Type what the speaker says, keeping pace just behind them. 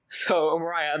So,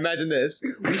 Mariah, imagine this.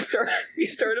 We start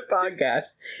a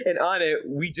podcast, and on it,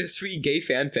 we just read gay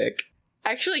fanfic.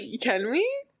 Actually, can we?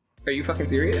 Are you fucking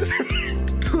serious?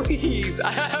 Please,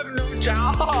 I have no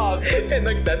job. And,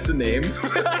 like, that's the name.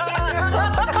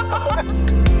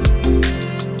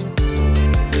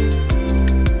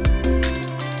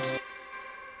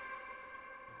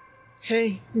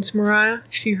 Hey, it's Mariah.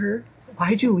 She, her.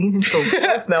 Why'd you lean in so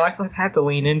close? Now I feel like I have to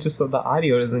lean in just so the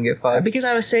audio doesn't get fucked. Because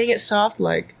I was saying it soft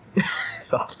like.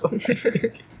 Soft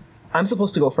like. I'm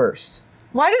supposed to go first.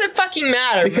 Why does it fucking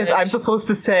matter? Because bitch? I'm supposed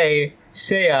to say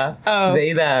Shea,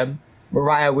 they, them.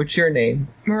 Mariah, what's your name?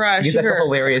 Mariah, because that's her. A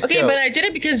hilarious okay, joke. But I did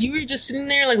it because you were just sitting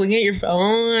there like looking at your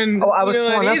phone. Oh, I was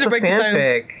pulling up the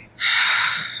fanfic.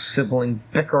 Sibling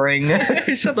bickering.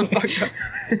 Shut the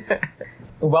fuck up.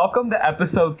 Welcome to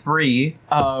episode 3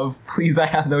 of Please I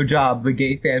Have No Job, the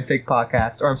gay fanfic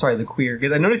podcast. Or I'm sorry, the queer,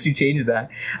 because I noticed you changed that.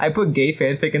 I put gay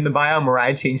fanfic in the bio,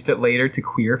 Mariah changed it later to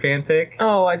queer fanfic.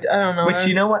 Oh, I don't know. Which,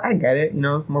 you know what, I get it. You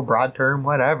know, it's a more broad term,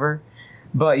 whatever.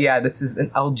 But yeah, this is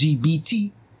an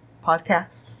LGBT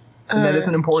podcast. And that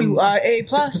isn't important. QIA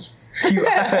plus.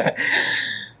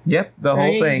 Yep, the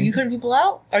whole thing. You cutting people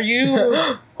out? Are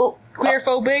you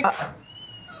queer-phobic?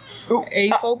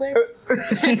 A-phobic?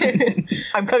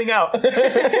 I'm cutting out.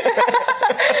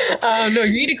 No,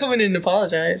 you need to come in and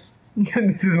apologize.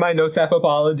 This is my no tap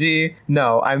apology.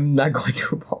 No, I'm not going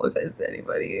to apologize to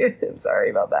anybody. I'm sorry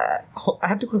about that. I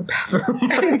have to go to the bathroom. Go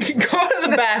to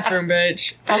the bathroom,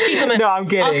 bitch. I'll keep them. No, I'm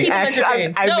kidding. I'll keep them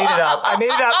entertained. I made it up. I made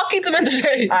it up. I'll keep them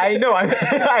entertained. I know.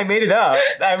 I made it up.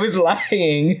 I was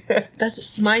lying.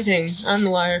 That's my thing. I'm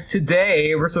the liar.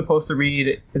 Today we're supposed to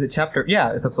read. Is it chapter?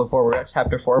 Yeah, it's episode 4. We're at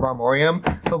chapter 4 of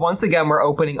Armouriam. But once again, we're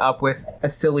opening up with a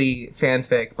silly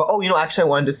fanfic. But actually, I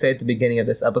wanted to say at the beginning of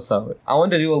this episode, I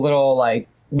wanted to do a little like,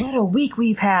 what a week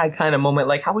we've had kind of moment.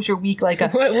 Like, how was your week? Like,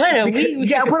 what a week?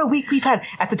 Yeah, what a week we've had.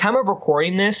 At the time of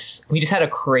recording this, we just had a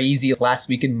crazy last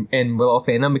week in Willow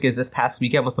fandom because this past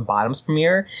weekend was the Bottoms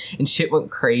premiere and shit went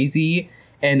crazy.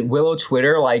 And Willow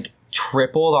Twitter, like,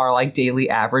 tripled our, like, daily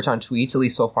average on tweets, at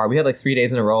least so far. We had, like, 3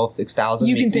 days in a row of 6,000.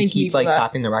 You can thank me for like, that.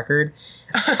 topping the record.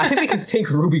 I think we can thank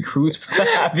Ruby Cruz for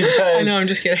that because... I know, I'm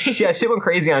just kidding. Yeah, shit went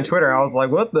crazy on Twitter. I was like,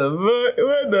 what the fuck?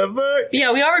 What the fuck?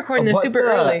 Yeah, we are recording this super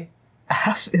early.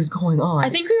 F is going on? I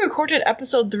think we recorded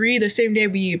episode 3 the same day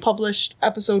we published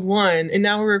episode 1, and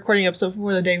now we're recording episode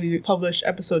 4 the day we published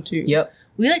episode 2. Yep.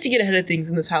 We like to get ahead of things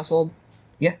in this household.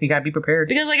 Yeah, you gotta be prepared.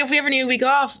 Because, like, if we ever need a week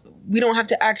off, we don't have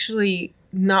to actually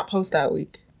not post that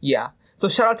week. Yeah. So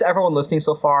shout out to everyone listening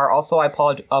so far. Also, I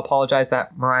apologize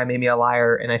that Mariah made me a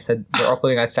liar and I said we're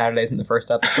uploading on Saturdays in the first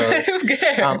episode. Who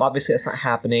cares? Obviously, that's not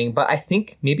happening. But I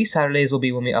think maybe Saturdays will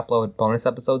be when we upload bonus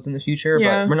episodes in the future.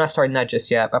 Yeah. But we're not starting that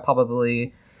just yet. But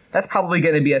that's probably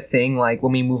going to be a thing like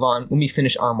when we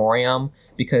finish Armouriam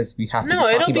because we have to No,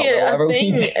 it'll be a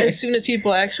thing week. as soon as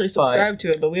people actually subscribe to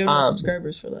it. But we have no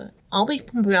subscribers for that. I'll be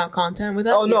pumping out content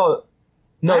without you.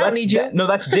 No,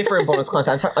 that's different bonus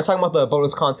content. I'm talking about the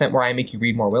bonus content where I make you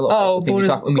read more Willow. Oh, when we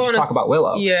just talk about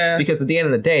Willow. Yeah. Because at the end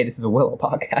of the day, this is a Willow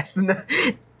podcast. And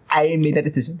I made that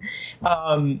decision.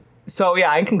 So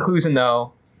yeah, in conclusion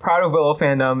though, proud of Willow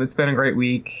fandom. It's been a great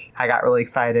week. I got really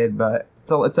excited, but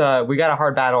we got a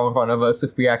hard battle in front of us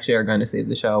if we actually are going to save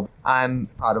the show. I'm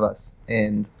proud of us,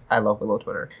 and I love Willow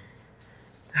Twitter.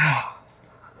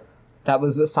 That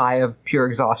was a sigh of pure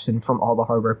exhaustion from all the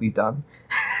hard work we've done.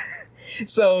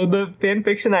 So the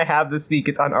fanfiction I have this week,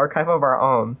 it's on Archive of Our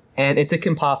Own, and it's a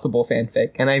Kim Possible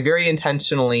fanfic, and I very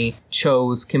intentionally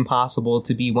chose Kim Possible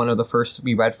to be one of the first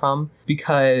we read from,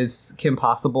 because Kim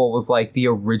Possible was like the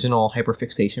original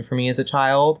hyperfixation for me as a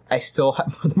child. I still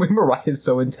remember why is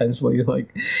so intensely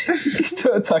like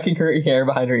tucking her hair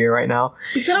behind her ear right now.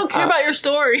 Because I don't care about your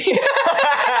story.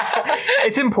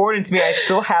 It's important to me. I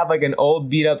still have like an old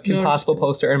beat up Kim Possible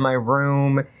poster in my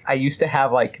room. I used to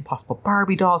have like Kim Possible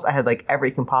Barbie dolls. I had like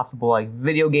every Kim Possible like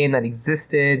video game that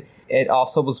existed. It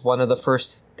also was one of the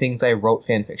first things I wrote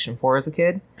fan fiction for as a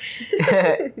kid.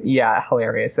 Yeah,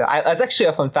 hilarious. That's actually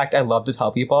a fun fact I love to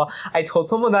tell people. I told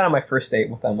someone that on my first date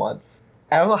with them once.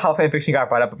 I don't know how fan fiction got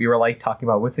brought up, but we were like talking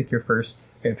about what's like your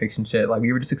first fan fiction shit. Like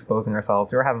we were just exposing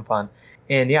ourselves. We were having fun.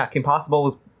 And yeah, Kim Possible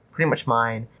was pretty much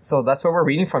mine. So that's what we're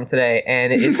reading from today.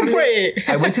 And it is Wait.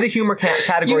 I went to the humor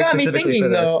category you got me specifically thinking, for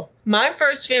this. though. My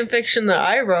first fan fiction that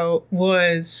I wrote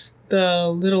was the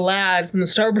little lad from the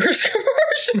Starburst commercial.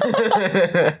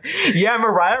 Yeah,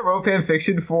 Mariah wrote fan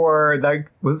fiction for that.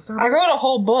 Was it Starburst? I wrote a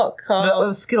whole book called... No, it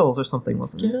was Skittles or something,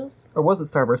 wasn't Skittles? it? Or was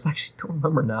it Starburst? I actually don't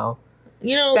remember now.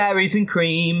 You know... Berries and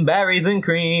cream, berries and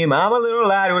cream. I'm a little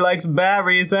lad who likes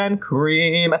berries and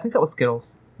cream. I think that was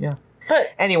Skittles. Yeah.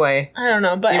 But anyway, I don't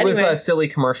know. But it was anyway. a silly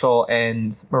commercial,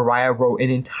 and Mariah wrote an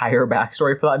entire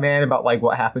backstory for that man about like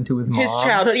what happened to his mom. His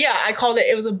childhood. Yeah, I called it.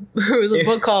 It was a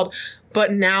book called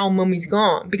 "But Now Mummy's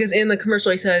Gone," because in the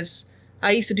commercial he says,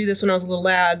 "I used to do this when I was a little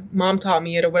lad. Mom taught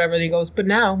me it, or whatever." And he goes, "But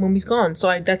now Mummy's gone." So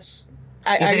he's like,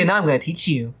 "Now I'm going to teach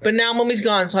you." But now Mummy's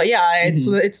gone. So yeah,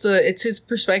 it's his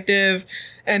perspective.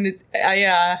 And it's,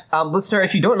 yeah. Listener,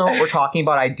 if you don't know what we're talking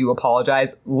about, I do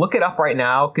apologize. Look it up right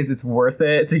now, because it's worth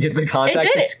it to get the context.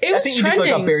 It was I think you just look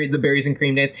up the berries and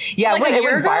cream days. Yeah, like it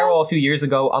went viral a few years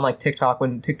ago on like TikTok,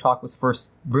 when TikTok was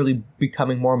first really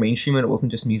becoming more mainstream and it wasn't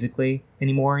just Musical.ly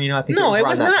anymore. You know, I think it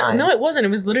was around that time. No, it wasn't. It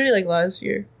was literally like last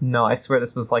year. No, I swear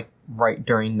this was like right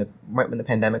when the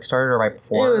pandemic started, or right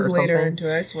before. It was or later something. into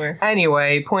it, I swear.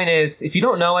 Anyway, point is, if you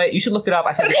don't know it, you should look it up.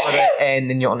 I think it's worth it, and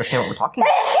then you'll understand what we're talking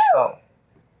about. So.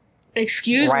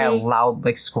 Excuse Mariah me. loud,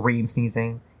 like, scream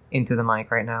sneezing into the mic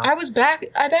right now. I backed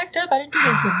up. I didn't do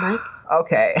this with the mic.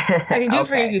 Okay. I can do it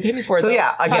for you. You pay me for it. So though.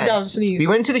 yeah, again, $5 a sneeze. we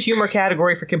went into the humor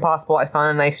category for Kim Possible. I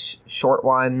found a nice short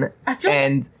one.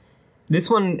 And this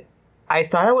one, I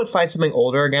thought I would find something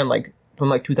older again, like from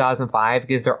like 2005,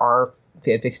 because there are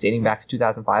fanfics dating back to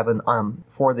 2005 and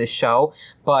for this show.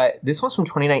 But this one's from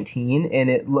 2019, and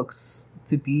it looks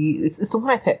to be it's the one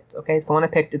I picked. Okay, it's the one I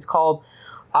picked. It's called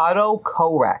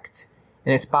Autocorrect,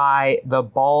 and it's by the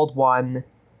Bald One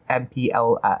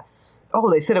MPLS. Oh,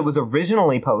 they said it was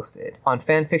originally posted on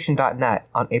fanfiction.net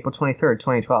on April 23rd,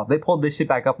 2012. They pulled this shit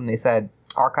back up and they said,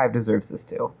 Archive deserves this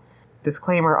too.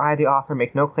 Disclaimer, I, the author,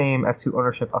 make no claim as to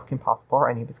ownership of Kim Possible or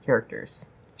any of his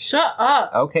characters. Shut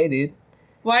up. Okay, dude.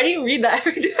 Why do you read that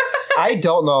every time? I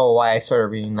don't know why I started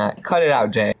reading that. Cut it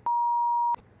out, Jay.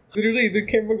 Literally, the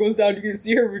camera goes down, you can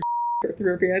see her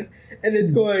through her pants, and it's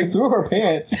going through her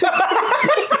pants. Her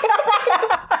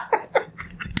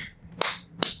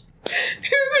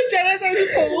vagina starts to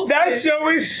pull. That show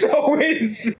is so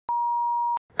is.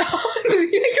 You're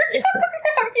having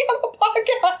me on the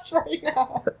podcast right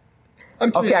now.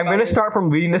 I'm going to start from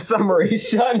reading the summary.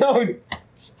 Shut up. I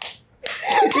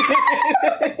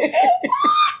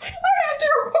have to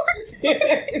report.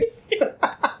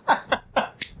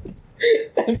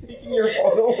 I'm taking your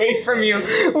phone away from you.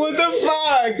 What the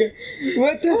fuck?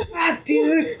 What the fuck,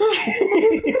 dude?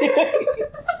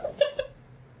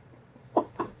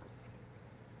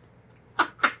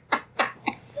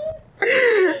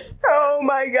 Oh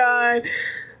my god.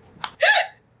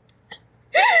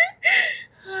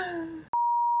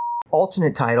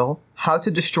 Alternate title, How to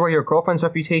Destroy Your Girlfriend's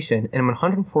Reputation in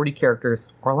 140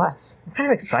 characters or less. I'm kind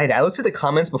of excited. I looked at the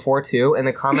comments before too, and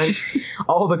the comments,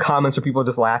 all the comments are people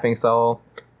just laughing, so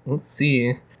let's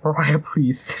see. Mariah,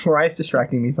 please. Mariah's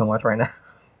distracting me so much right now.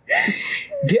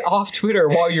 Get off Twitter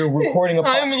while you're recording a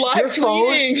podcast. I'm live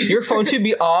tweeting. Your phone should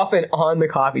be off and on the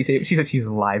coffee table. She said she's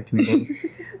live tweeting.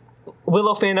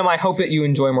 Willow fandom, I hope that you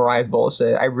enjoy Mariah's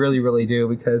bullshit. I really, really do,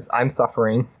 because I'm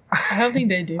suffering. I don't think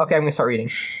they do. Okay, I'm gonna start reading.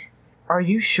 Are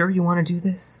you sure you want to do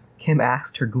this? Kim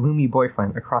asked her gloomy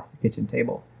boyfriend across the kitchen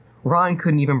table. Ron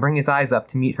couldn't even bring his eyes up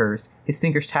to meet hers, his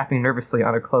fingers tapping nervously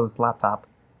on a closed laptop.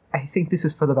 I think this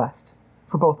is for the best.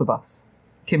 For both of us.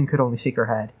 Kim could only shake her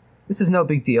head. This is no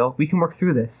big deal. We can work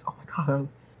through this. Oh my god,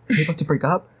 are they about to break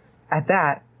up? At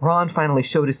that, Ron finally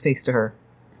showed his face to her.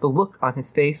 The look on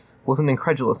his face was an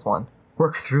incredulous one.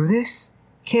 Work through this?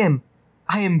 Kim,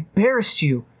 I embarrassed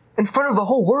you in front of the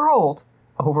whole world.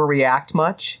 Overreact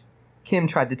much? Kim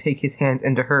tried to take his hands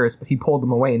into hers, but he pulled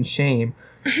them away in shame.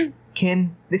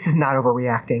 Kim, this is not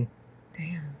overreacting.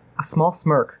 Damn. A small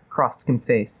smirk crossed Kim's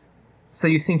face. So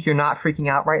you think you're not freaking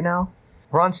out right now?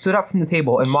 Ron stood up from the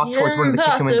table and walked towards one of the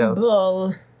kitchen windows.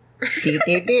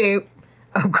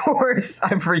 Of course,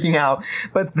 I'm freaking out.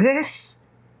 But this...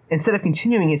 Instead of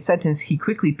continuing his sentence, he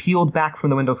quickly peeled back from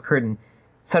the window's curtain.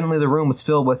 Suddenly the room was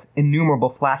filled with innumerable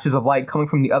flashes of light coming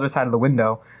from the other side of the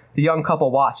window. The young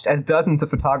couple watched as dozens of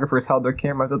photographers held their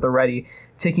cameras at the ready,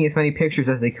 taking as many pictures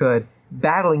as they could,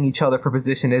 battling each other for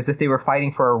position as if they were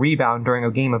fighting for a rebound during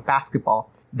a game of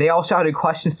basketball. They all shouted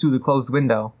questions through the closed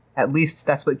window. At least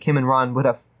that's what Kim and Ron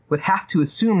would have to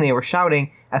assume they were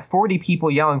shouting, as 40 people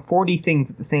yelling 40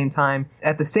 things at the same time,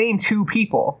 at the same two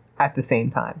people at the same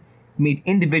time. Made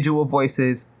individual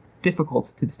voices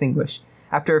difficult to distinguish.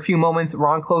 After a few moments,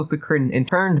 Ron closed the curtain and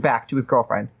turned back to his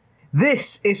girlfriend.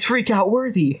 This is freak out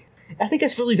worthy. I think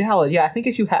that's really valid. Yeah, I think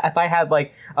if I had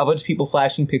like a bunch of people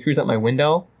flashing pictures at my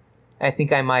window, I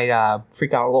think I might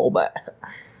freak out a little bit.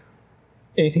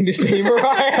 Anything to say,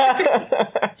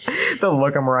 Mariah? The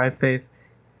look on Mariah's face.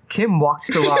 Kim walked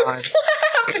to Ron. You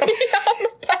slapped me on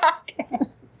the back.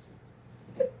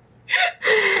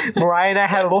 Mariah and I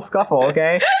had a little scuffle,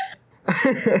 okay?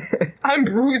 I'm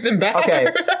bruised and battered. Okay.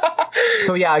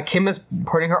 So yeah, Kim is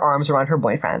putting her arms around her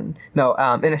boyfriend. No,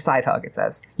 in a side hug, it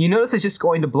says. You notice it's just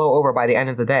going to blow over by the end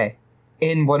of the day.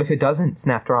 And what if it doesn't?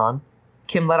 Snapped Ron.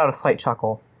 Kim let out a slight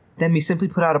chuckle. Then we simply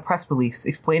put out a press release,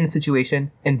 explain the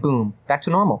situation, and boom, back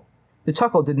to normal. The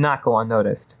chuckle did not go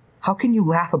unnoticed. How can you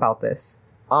laugh about this?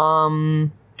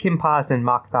 Kim paused in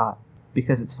mock thought.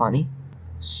 Because it's funny?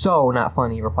 So not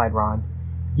funny, replied Ron.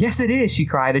 Yes, it is, she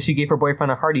cried as she gave her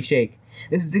boyfriend a hearty shake.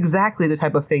 This is exactly the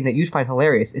type of thing that you'd find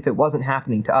hilarious if it wasn't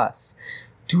happening to us.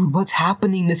 Dude, what's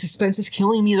happening? The suspense is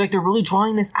killing me. Like, they're really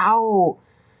drawing this out.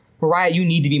 Mariah, you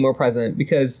need to be more present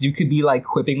because you could be like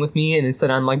quipping with me and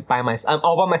instead I'm like I'm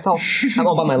all by myself. I'm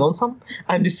all by my lonesome.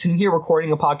 I'm just sitting here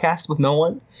recording a podcast with no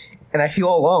one and I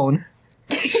feel alone.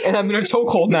 And I'm in a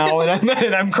chokehold now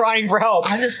and I'm crying for help.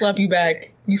 I just slap you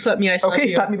back. You slap me, I slap you. Okay,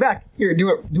 slap me back. Here, do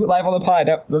it live on the pod.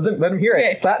 Let them hear it.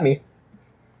 Okay. Slap me.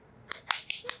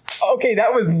 Okay,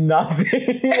 that was nothing.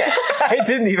 I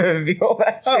didn't even feel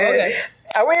that shit. Oh, okay.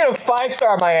 I went a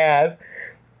 5-star on my ass.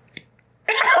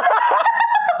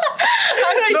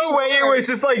 No way, it was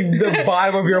just like the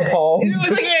bottom of your palm. It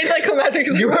was like anticlimactic.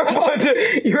 You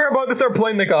were about to start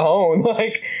playing the cajon.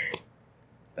 Like,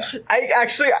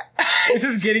 this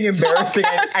is getting embarrassing.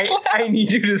 I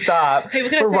need you to stop. Hey,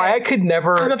 what can Mariah I say? could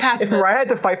never. I'm a pacifist. If Mariah had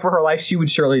to fight for her life, she would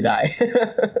surely die.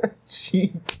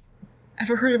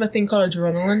 Ever heard of a thing called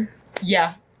adrenaline?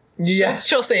 Yeah. Yeah.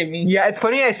 She'll save me. Yeah, it's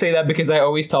funny I say that because I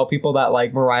always tell people that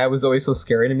like Mariah was always so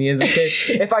scary to me as a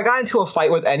kid. If I got into a fight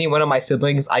with any one of my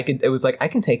siblings, it was like I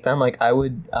can take them. Like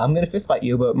I'm gonna fist fight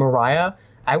you, but Mariah,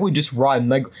 I would just run.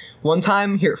 Like one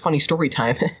time, here, funny story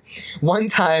time. One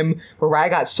time, Mariah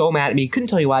got so mad at me. Couldn't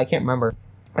tell you why. I can't remember.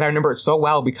 But I remember it so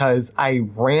well because I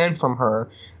ran from her.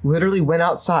 Literally went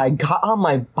outside, got on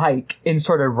my bike, and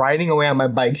started riding away on my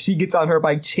bike. She gets on her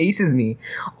bike, chases me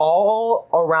all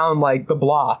around like the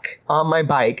block on my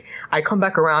bike. I come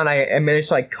back around, I managed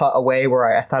to like cut away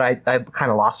where I thought I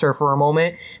kind of lost her for a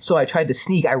moment. So I tried to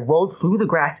sneak. I rode through the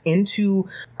grass into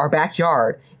our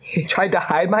backyard. I tried to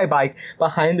hide my bike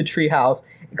behind the treehouse,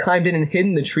 climbed in and hid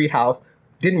in the treehouse.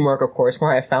 Didn't work, of course, where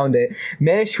I found it.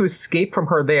 Managed to escape from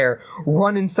her there,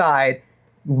 run inside,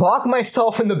 lock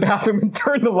myself in the bathroom and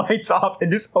turn the lights off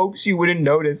and just hope she wouldn't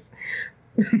notice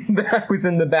that I was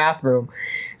in the bathroom.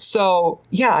 So,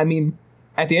 yeah, I mean,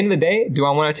 at the end of the day, do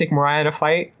I want to take Mariah in a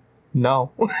fight?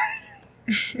 No.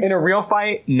 In a real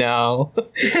fight? No.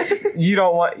 You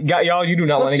don't want... Y'all, you do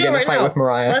not want to get in a fight with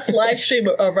Mariah. Let's live stream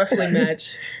a wrestling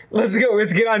match. Let's go.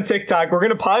 Let's get on TikTok. We're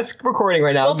going to pause recording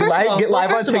right now. Get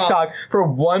live on TikTok for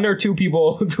 1 or 2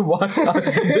 people to watch us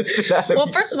get this shit out of Well,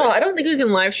 first of all, I don't think you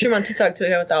can live stream on TikTok till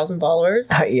you have 1,000 followers.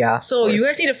 Yeah. So you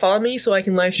guys need to follow me so I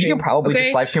can live stream. You can probably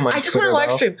just live stream on Twitter. I just want to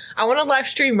live stream. I want to live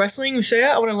stream wrestling with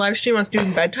Shaya. I want to live stream us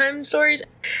doing bedtime stories.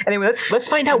 Anyway, let's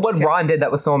find out what Ron did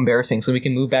that was so embarrassing so we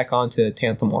can move back on to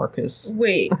Tanthamore, because...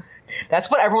 Wait. That's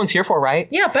what everyone's here for, right?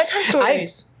 Yeah, bedtime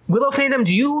stories. Willow fandom,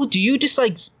 do you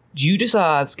just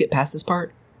skip past this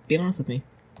part? Be honest with me.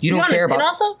 You don't care about... And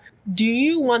also, do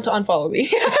you want to unfollow me?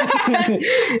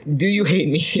 Do you hate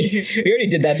me? We already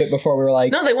did that bit before. We were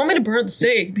like... No, they want me to burn at the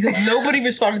stake because nobody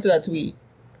responded to that tweet.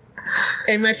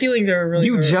 And my feelings are really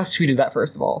You hurt. Just tweeted that,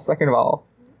 first of all. Second of all,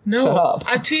 no, shut up.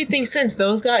 I've tweeted things since.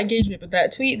 Those got engagement, but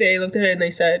that tweet, they looked at it and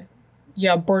they said,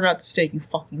 yeah, burn at the stake, you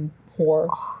fucking whore.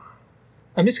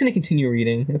 I'm just going to continue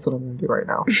reading. That's what I'm going to do right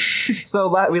now.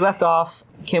 So we left off.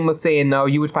 Kim was saying, no,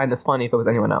 you would find this funny if it was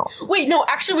anyone else. Wait, no,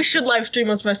 actually we should live stream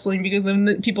us wrestling because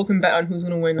then people can bet on who's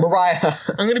going to win. Mariah.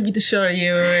 I'm going to beat the shit out of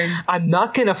you. And... I'm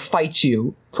not going to fight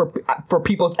you for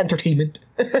people's entertainment.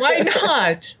 Why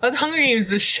not? That's Hunger Games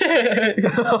the shit.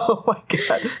 Oh my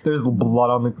god. There's blood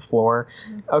on the floor.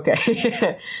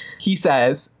 Okay. He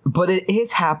says, but it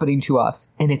is happening to us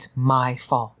and it's my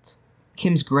fault.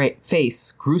 Kim's great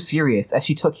face grew serious as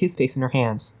she took his face in her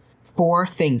hands. 4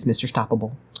 things, Mr.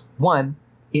 Stoppable. 1,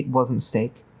 it was a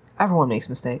mistake. Everyone makes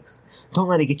mistakes. Don't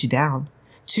let it get you down.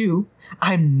 2,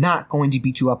 I'm not going to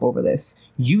beat you up over this.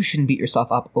 You shouldn't beat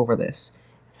yourself up over this.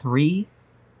 3,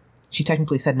 she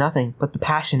technically said nothing, but the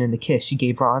passion in the kiss she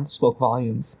gave Ron spoke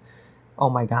volumes. Oh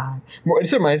my god. It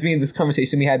just reminds me of this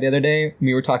conversation we had the other day.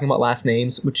 We were talking about last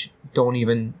names, which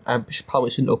probably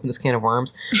shouldn't open this can of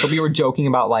worms, but we were joking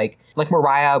about like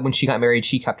Mariah, when she got married,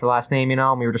 she kept her last name,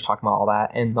 and we were just talking about all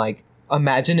that, and like,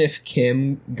 imagine if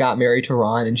Kim got married to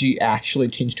Ron and she actually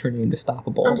changed her name to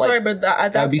Stoppable. I'm sorry, but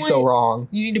at that would be point, so wrong.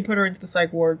 You need to put her into the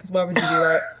psych ward, because why would you do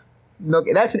that? No,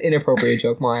 that's an inappropriate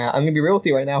joke, Mariah. I'm gonna be real with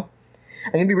you right now.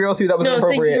 That was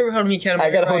inappropriate. Thank you for holding me accountable.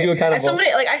 I gotta hold you accountable. As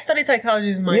somebody, I studied psychology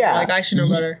as my I should know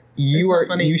better.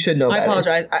 You should know better. I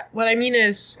apologize. What I mean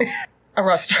is,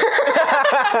 Arrest her.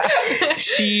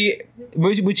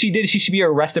 What she did, she should be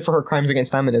arrested for her crimes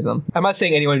against feminism. I'm not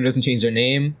saying anyone who doesn't change their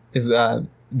name is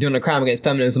doing a crime against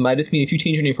feminism. I just mean if you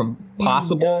change your name from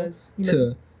possible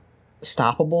to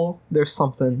stoppable, there's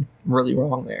something really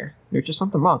wrong there. There's just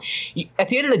something wrong. At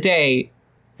the end of the day,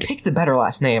 pick the better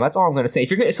last name. That's all I'm going to say.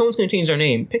 If someone's going to change their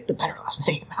name, pick the better last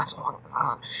name. That's all I'm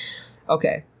going to.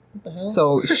 Okay. What the hell?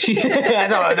 So she.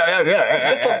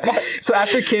 So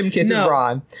after Kim kisses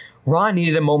Ron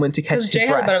needed a moment to catch his breath. Jay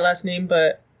had a better last name,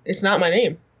 but it's not my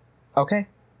name. Okay.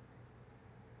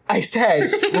 I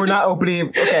said we're not opening.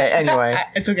 Okay. Anyway,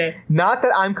 it's okay. Not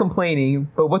that I'm complaining,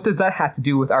 but what does that have to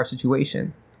do with our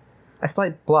situation? A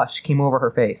slight blush came over her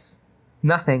face.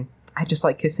 Nothing. I just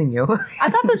like kissing you.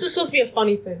 I thought this was supposed to be a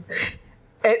funny thing.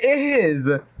 It is.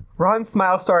 Ron's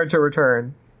smile started to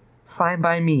return. Fine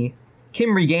by me.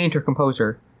 Kim regained her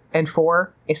composure. And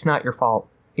it's not your fault.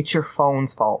 It's your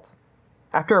phone's fault.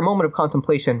 After a moment of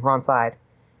contemplation, Ron sighed.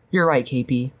 You're right,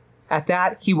 KP. At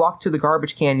that, he walked to the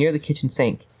garbage can near the kitchen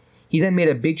sink. He then made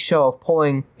a big show of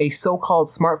pulling a so-called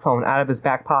smartphone out of his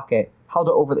back pocket, held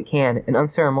it over the can, and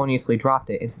unceremoniously dropped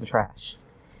it into the trash.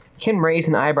 Kim raised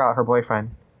an eyebrow at her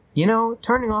boyfriend.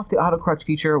 Turning off the autocorrect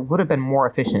feature would have been more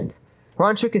efficient.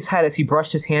 Ron shook his head as he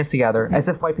brushed his hands together, as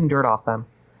if wiping dirt off them.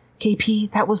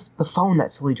 KP, that was the phone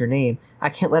that sullied your name. I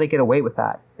can't let it get away with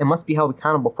that. It must be held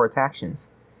accountable for its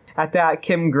actions. At that,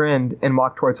 Kim grinned and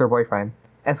walked towards her boyfriend.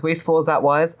 As wasteful as that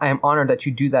was, I am honored that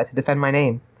you do that to defend my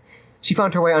name. She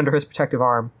found her way under his protective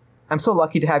arm. I'm so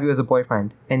lucky to have you as a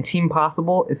boyfriend, and Team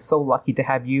Possible is so lucky to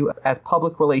have you as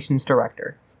public relations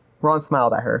director. Ron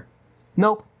smiled at her.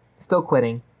 Nope, still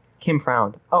quitting. Kim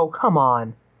frowned. Oh, come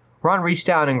on. Ron reached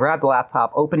down and grabbed the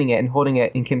laptop, opening it and holding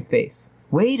it in Kim's face.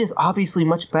 Wade is obviously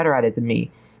much better at it than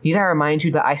me. Need I remind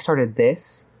you that I started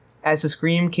this? As the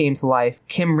scream came to life,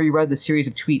 Kim reread the series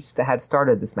of tweets that had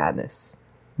started this madness.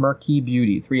 Marquis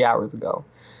Beauty, 3 hours ago.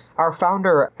 Our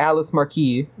founder, Alice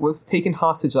Marquis, was taken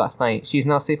hostage last night. She is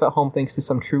now safe at home thanks to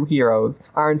some true heroes.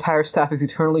 Our entire staff is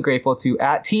eternally grateful to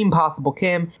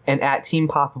 @TeamPossibleKim and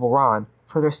 @TeamPossibleRon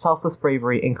for their selfless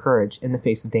bravery and courage in the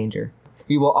face of danger.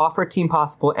 We will offer Team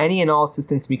Possible any and all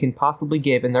assistance we can possibly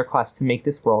give in their quest to make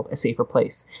this world a safer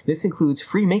place. This includes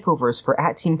free makeovers for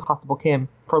 @TeamPossibleKim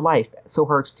for life, so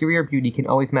her exterior beauty can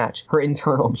always match her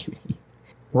internal beauty.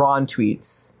 Ron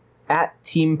tweets,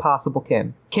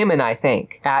 @TeamPossibleKim. Kim and I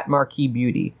thank @Marquis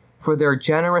Beauty for their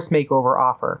generous makeover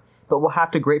offer, but we'll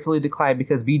have to gratefully decline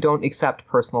because we don't accept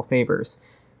personal favors.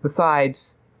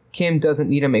 Besides, Kim doesn't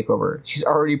need a makeover. She's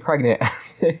already pregnant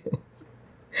as is.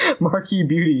 Marquis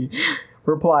Beauty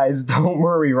replies, don't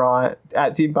worry, Ron,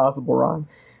 @TeamPossibleRon.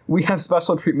 We have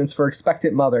special treatments for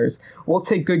expectant mothers. We'll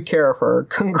take good care of her.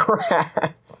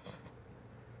 Congrats.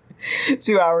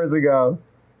 2 hours ago.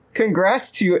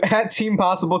 Congrats to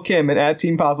 @TeamPossibleKim and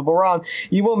 @TeamPossibleRon.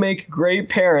 You will make great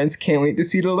parents. Can't wait to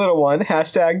see the little one.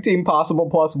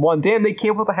 #TeamPossible+1. Damn, they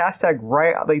came up with a hashtag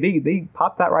right. Like they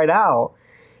popped that right out.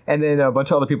 And then a bunch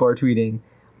of other people are tweeting.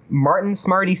 Martin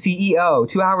Smarty CEO,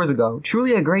 2 hours ago.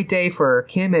 Truly a great day for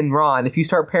Kim and Ron. If you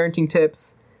start parenting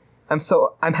tips,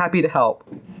 I'm happy to help.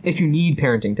 If you need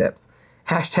parenting tips.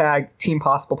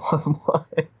 #TeamPossible+1.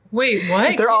 Wait,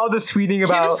 what? They're all just tweeting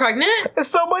about... Kim is pregnant?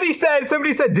 Somebody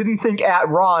said didn't think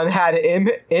 @Ron had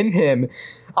it in him.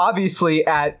 Obviously,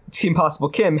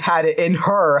 @TeamPossibleKim had it in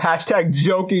her.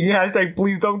 #joking.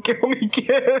 #please don't kill me,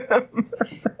 Kim.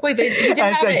 Wait, he didn't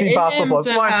have it in him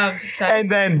to have sex? And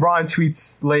then Ron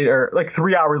tweets later, like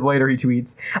 3 hours later, he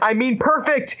tweets, I mean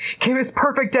perfect! Kim is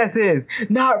perfect as is,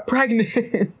 not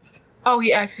pregnant. Oh,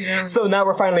 he accidentally... So now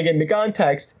we're finally getting the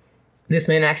context. This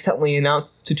man accidentally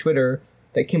announced to Twitter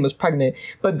that Kim was pregnant.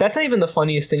 But that's not even the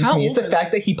funniest thing to me. It's the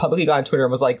fact that he publicly got on Twitter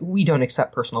and was like, we don't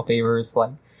accept personal favors.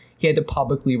 Like, he had to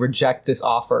publicly reject this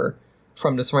offer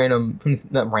from this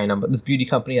this beauty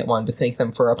company that wanted to thank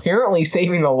them for apparently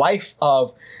saving the life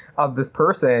of this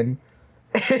person.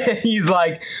 He's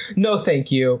like, no,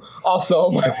 thank you.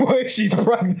 Also, my wife, she's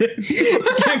pregnant.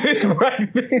 Kim is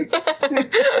pregnant.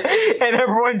 And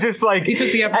everyone just like, he took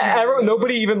the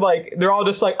nobody even like, they're all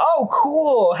just like, oh,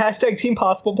 cool.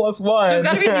 #TeamPossible+1. There's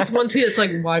gotta be at least one tweet that's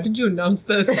like, why did you announce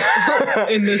this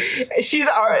in this?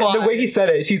 The way he said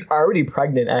it, she's already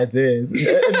pregnant as is.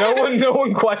 No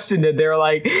one questioned it. They were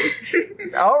like,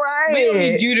 all right. We don't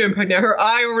need you to impregnate her.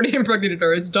 I already impregnated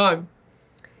her. It's done.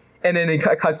 And then it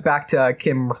cuts back to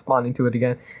Kim responding to it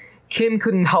again. Kim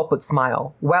couldn't help but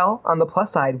smile. Well, on the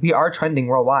plus side, we are trending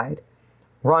worldwide.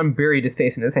 Ron buried his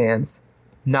face in his hands.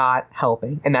 not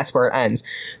helping. And that's where it ends.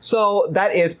 So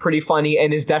that is pretty funny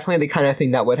and is definitely the kind of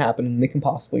thing that would happen in the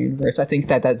Impossible universe. I think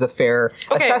that that's a fair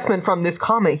assessment from this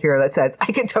comment here that says,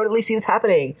 I can totally see this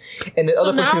happening. And the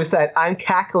other person who said, I'm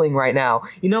cackling right now.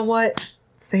 You know what?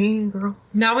 Same, girl.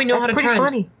 Now we know how to pretty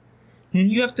funny.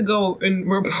 You have to go and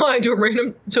reply to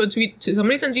a tweet.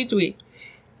 Somebody sends you a tweet.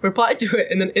 Reply to it,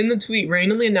 and then in the tweet,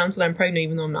 randomly announce that I'm pregnant,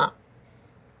 even though I'm not.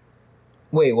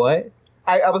 Wait, what?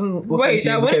 I wasn't listening to you. Wait,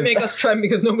 that wouldn't make us trend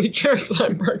because nobody cares that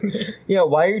I'm pregnant. Yeah,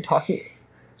 why are you talking?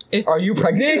 Are you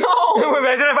pregnant? No!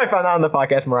 Imagine if I found out on the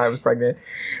podcast Mariah was pregnant.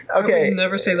 Okay. I would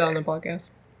never say that on the podcast.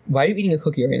 Why are you eating a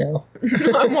cookie right now?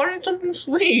 I wanted something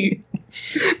sweet.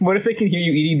 What if they can hear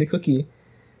you eating the cookie?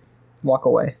 Walk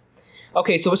away.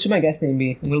 Okay, so what should my guest name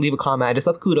be? I'm going to leave a comment. I just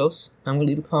left kudos. I'm going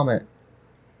to leave a comment.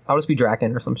 I'll just be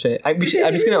Draken or some shit. I'm just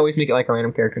going to always make it like a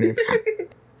random character name.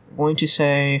 I'm going to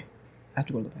say... I have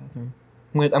to go to the bathroom.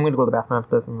 I'm going to go to the bathroom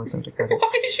after this. Why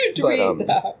did you tweet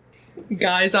that?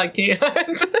 Guys, I can't.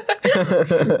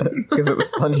 Because it was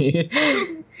funny.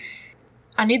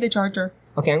 I need the charger.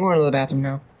 Okay, I'm going to the bathroom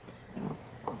now.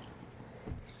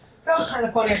 That was kind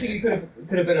of funny. I think it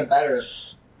could have been a better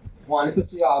one.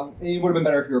 Especially, it would have been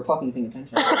better if you were fucking paying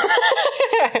attention.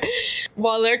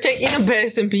 While they're taking a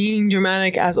piss and being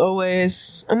dramatic as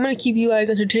always, I'm going to keep you guys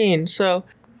entertained. So,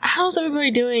 how's everybody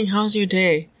doing? How's your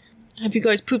day? Have you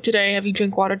guys pooped today? Have you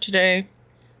drank water today?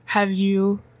 Have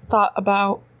you thought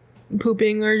about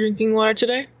pooping or drinking water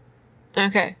today?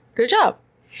 Okay, good job.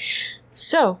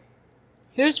 So,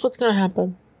 here's what's gonna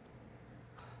happen.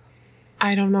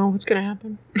 I don't know what's gonna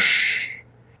happen.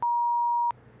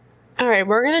 Alright,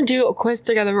 we're gonna do a quiz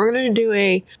together. We're gonna do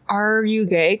a Are You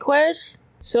Gay quiz.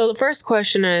 So the first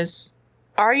question is,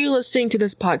 are you listening to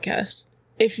this podcast?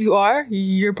 If you are,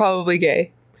 you're probably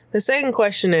gay. The second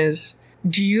question is,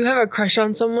 do you have a crush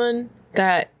on someone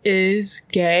that is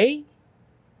gay?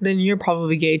 Then you're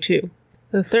probably gay too.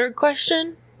 The third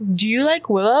question, do you like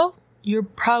Willow? You're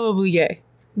probably gay.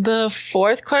 The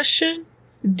fourth question,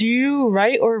 do you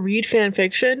write or read fan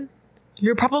fiction?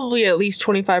 You're probably at least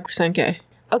 25% gay.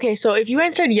 Okay, so if you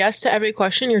answered yes to every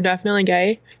question, you're definitely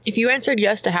gay. If you answered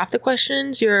yes to half the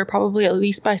questions, you're probably at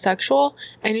least bisexual.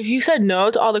 And if you said no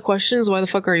to all the questions, why the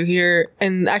fuck are you here?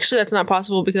 And actually, that's not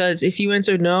possible because if you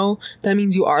answered no, that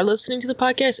means you are listening to the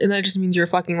podcast, and that just means you're a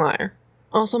fucking liar.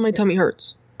 Also, my tummy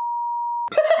hurts.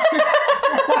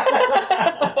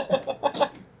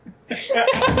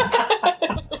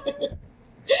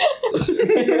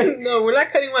 No, we're not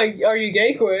cutting my Are You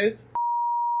Gay quiz.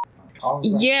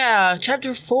 Yeah,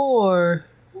 chapter 4.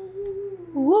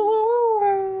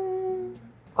 Woo.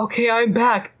 Okay, I'm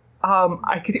back.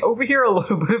 I could overhear a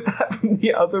little bit of that from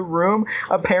the other room.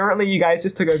 Apparently, you guys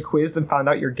just took a quiz and found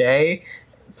out you're gay.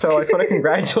 So I just want to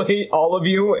congratulate all of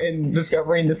you in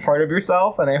discovering this part of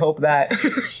yourself, and I hope that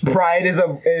pride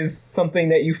is something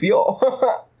that you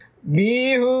feel.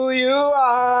 Be who you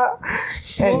are.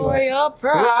 Anyway. For your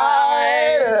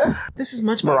pride. This is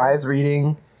much better. Mariah's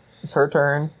reading. It's her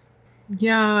turn.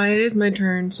 Yeah, it is my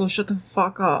turn, so shut the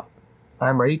fuck up.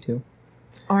 I'm ready to.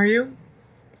 Are you?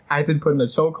 I've been put in a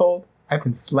chokehold. I've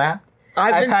been slapped.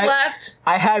 I've been slapped.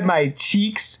 I had my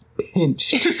cheeks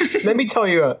pinched. Let me tell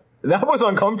you, that was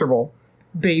uncomfortable.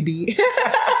 Baby.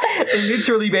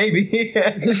 Literally, baby.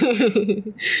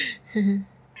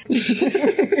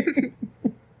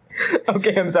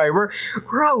 Okay, I'm sorry. We're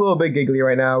a little bit giggly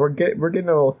right now. We're getting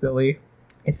a little silly.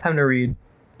 It's time to read.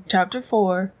 Chapter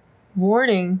 4.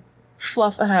 Warning.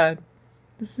 Fluff ahead.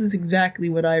 This is exactly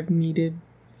what I've needed.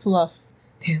 Fluff.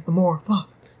 Damn, the more fluff.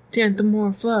 Damn, the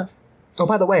more fluff. Oh,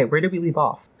 by the way, where did we leave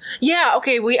off? Yeah,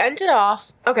 okay, we ended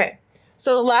off... Okay,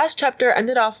 so the last chapter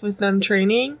ended off with them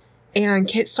training, and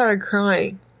Kit started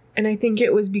crying. And I think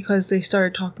it was because they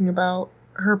started talking about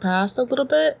her past a little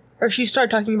bit. Or she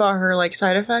started talking about her, like,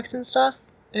 side effects and stuff.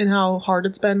 And how hard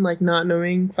it's been, like, not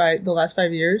knowing the last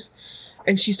 5 years.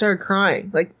 And she started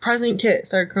crying. Like, President Kit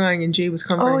started crying and Jade was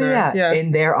comforting her. Yeah,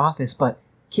 in their office, but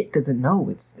Kit doesn't know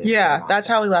it's their that's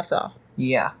how we left off.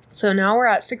 Yeah. So now we're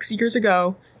at 6 years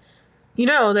ago. You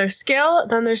know, there's skill,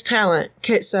 then there's talent,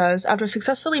 Kit says, after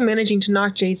successfully managing to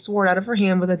knock Jade's sword out of her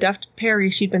hand with a deft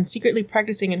parry she'd been secretly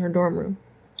practicing in her dorm room.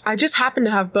 I just happen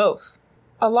to have both.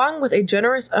 Along with a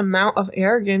generous amount of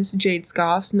arrogance, Jade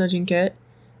scoffs, nudging Kit.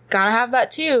 Gotta have that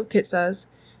too, Kit says.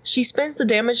 She spins the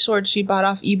damaged sword she bought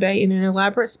off eBay in an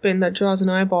elaborate spin that draws an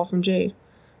eyeball from Jade.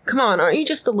 Come on, aren't you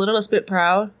just the littlest bit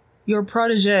proud? You're a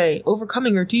protege,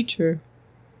 overcoming your teacher.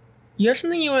 You have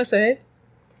something you want to say?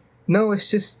 No,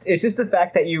 it's just the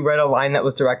fact that you read a line that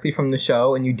was directly from the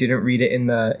show and you didn't read it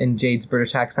in Jade's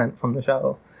British accent from the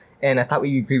show. And I thought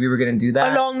we agreed we were going to do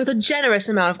that. Along with a generous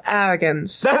amount of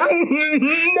arrogance. No.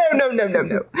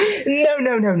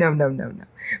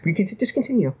 We can just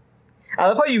continue. I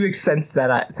love how you sensed that.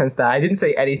 I didn't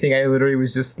say anything. I literally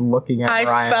was just looking at Ryan.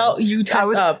 I felt you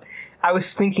tense up. I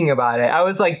was thinking about it. I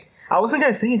was like, I wasn't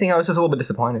going to say anything. I was just a little bit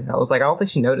disappointed. I was like, I don't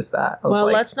think she noticed that. Well,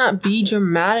 let's not be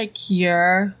dramatic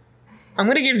here. I'm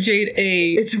going to give Jade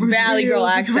a Valley Girl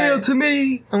accent. It's real to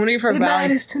me. I'm going to give her a Valley. It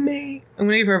matters to me. I'm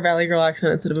going to give her a Valley Girl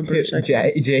accent instead of a British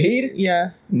accent. Jade?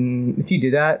 Yeah. If you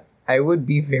do that, I would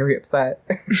be very upset.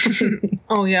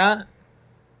 Oh, yeah?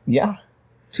 Yeah.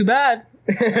 Too bad.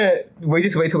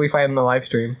 Just wait till we find him in the live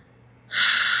stream.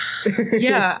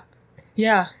 Yeah.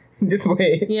 Yeah. Just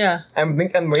wait. Yeah. I'm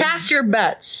waiting. Cast your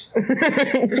bets. Who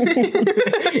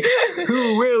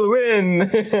will win?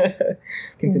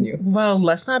 Continue. Well,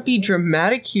 let's not be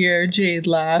dramatic here, Jade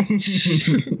laughs. At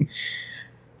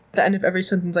the end of every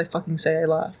sentence I fucking say, I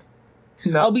laugh.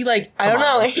 No. I'll be like, I don't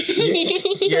know.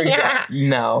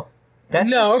 No.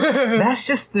 That's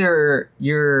just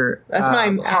your That's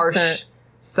my harsh accent.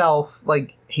 Self,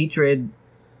 like, hatred.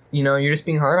 You know, you're just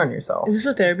being hard on yourself. Is this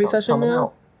a therapy session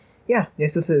now? Yeah,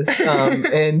 yes, this is.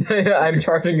 And I'm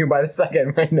charging you by the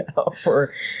second right now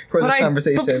for this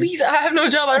conversation. But please, I have no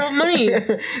job. I don't have money.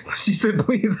 She said,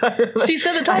 please. She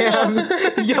said the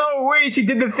title. Yo, wait, she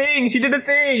did the thing. She said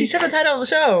the title of the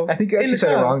show. I think you actually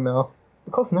said it wrong, though.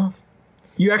 Close enough.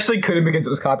 You actually couldn't because it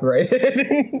was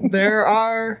copyrighted. There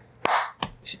are...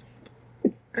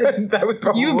 That was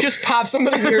probably... You just popped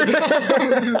somebody's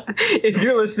earbuds. If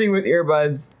you're listening with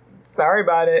earbuds, sorry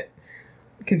about it.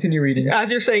 Continue reading. As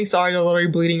you're saying sorry, you're literally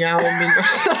bleeding out and being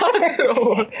rushed to the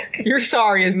hospital. Your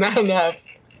sorry is not enough.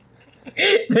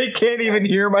 They can't even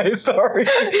hear my sorry.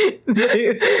 You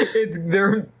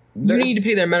need to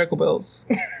pay their medical bills.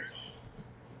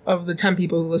 Of the 10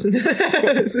 people who listen to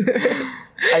this.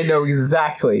 I know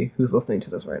exactly who's listening to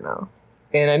this right now.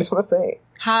 And I just want to say,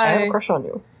 hi. I have a crush on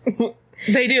you.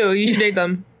 They do. You should date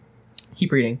them.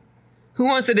 Keep reading. Who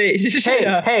wants to date?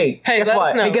 Hey, guess let what?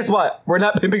 us know. Hey, guess what? We're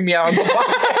not pimping me out on the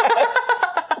podcast.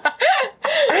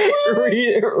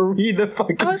 read the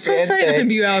fucking I was so excited to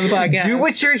pimp you out on the podcast. Do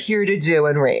what you're here to do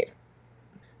and rate.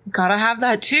 Gotta have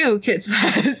that too, Kit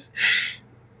says.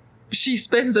 She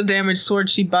spins the damaged sword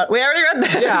she bought. We already read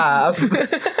this. Yeah.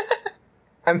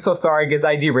 I'm so sorry because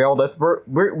I derailed us.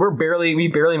 We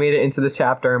barely made it into this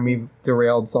chapter and we've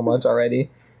derailed so much already.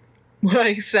 When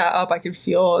I sat up, I could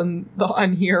feel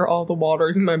and hear all the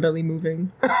waters in my belly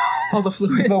moving. All the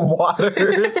fluid. The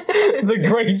waters. The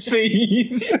great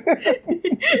seas.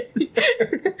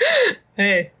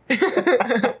 Hey.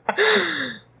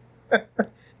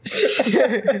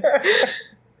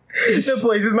 The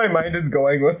places my mind is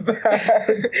going with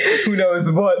that. Who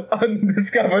knows what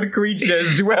undiscovered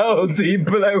creatures dwell deep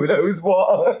below those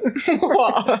waters.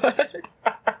 What?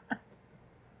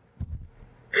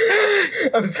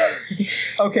 I'm sorry.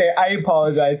 Okay, I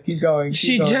apologize. Keep going.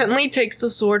 She gently takes the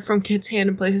sword from Kit's hand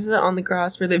and places it on the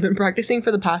grass where they've been practicing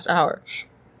for the past hour.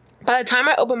 By the time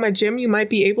I open my gym, you might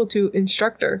be able to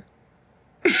instruct her.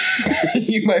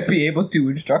 You might be able to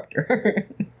instruct her.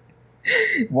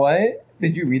 What?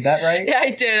 Did you read that right? Yeah,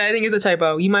 I did. I think it's a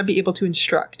typo. You might be able to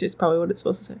instruct is probably what it's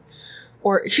supposed to say.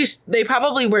 Or they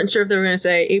probably weren't sure if they were going to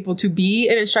say able to be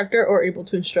an instructor or able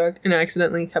to instruct and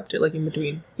accidentally kept it like in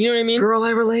between. You know what I mean? Girl,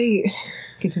 I relate.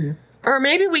 Continue. Or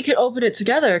maybe we could open it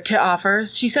together, Kit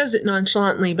offers. She says it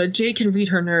nonchalantly, but Jade can read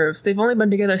her nerves. They've only been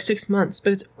together 6 months,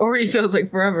 but it already feels like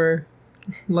forever.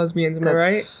 Lesbians, am I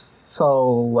right?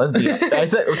 So lesbian. I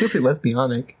was going to say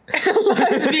lesbianic.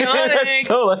 Lesbianic. That's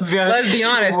so lesbianic. Let's be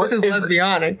honest. This is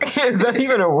lesbianic. Is that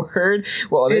even a word?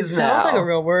 Well, it is now. It sounds like a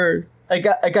real word. I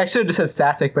should have just said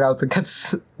sapphic, but I was like,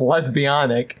 that's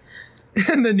lesbianic.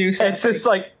 The new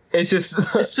sapphic. It's just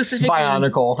specifically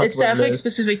bionical. It's sapphic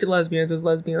specific to lesbians is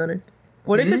lesbianic.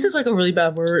 What if this is like a really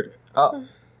bad word? Oh.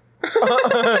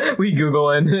 We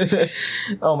Google it.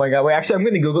 Oh my god. Wait, actually, I'm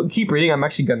going to Google. Keep reading. I'm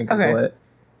actually going to Google it.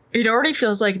 It already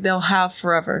feels like they'll have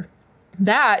forever.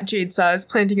 That, Jade says,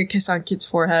 planting a kiss on Kit's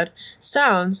forehead.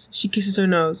 Sounds, she kisses her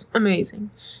nose.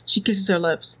 Amazing. She kisses her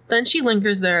lips. Then she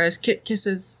lingers there as Kit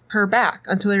kisses her back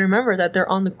until they remember that they're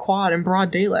on the quad in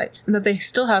broad daylight and that they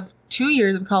still have 2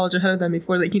 years of college ahead of them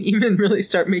before they can even really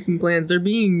start making plans. They're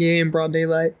being gay in broad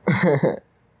daylight.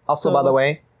 Also, by the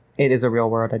way, it is a real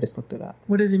word. I just looked it up.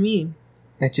 What does it mean?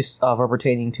 It's just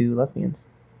pertaining to lesbians.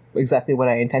 Exactly what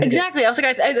I intended. Exactly. I was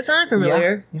like, that sounded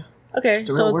familiar. Yeah. Okay,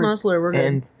 so it's not a slur. We're good.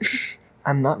 And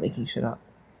I'm not making shit up.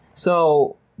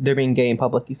 So, they're being gay in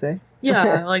public, you say?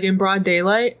 Yeah, like in broad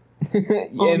daylight.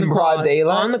 In broad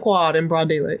daylight? On the quad in broad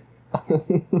daylight.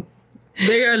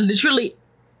 They are literally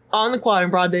on the quad in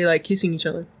broad daylight kissing each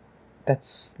other.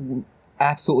 That's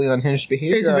absolutely unhinged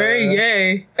behavior. It's very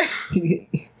gay.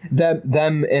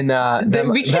 them in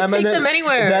we can't take them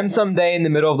anywhere. Them someday in the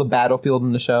middle of the battlefield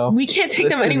in the show. We can't take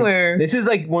them anywhere. This is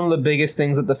like one of the biggest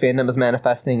things that the fandom is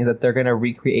manifesting is that they're gonna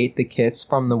recreate the kiss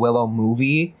from the Willow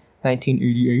movie,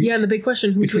 1988. Yeah, and the big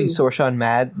question: who's between Saoirse and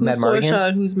Mad Mardigan? Saoirse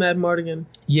and who's Mad Mardigan?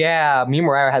 Yeah, me and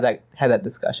Mariah had that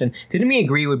discussion. Didn't we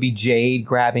agree it would be Jade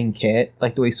grabbing Kit,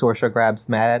 like the way Saoirse grabs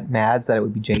Mads? That it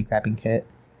would be Jade grabbing Kit.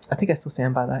 I think I still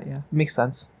stand by that. Yeah, it makes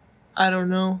sense. I don't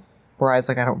know. Mariah's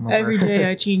like, I don't remember. Every day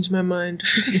I change my mind.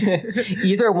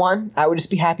 Either one, I would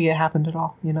just be happy it happened at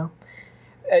all. You know,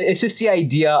 it's just the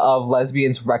idea of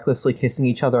lesbians recklessly kissing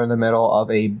each other in the middle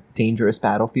of a dangerous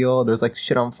battlefield. There's like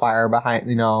shit on fire behind.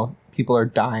 You know, people are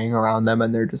dying around them,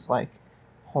 and they're just like,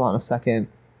 hold on a second,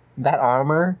 that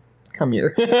armor. Come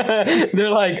here.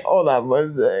 They're like, oh, that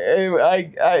was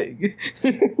I.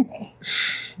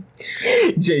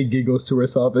 Jay giggles to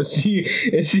herself as she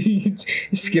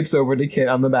skips over to Kit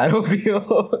on the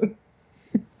battlefield.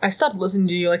 I stopped listening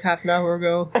to you like half an hour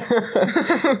ago.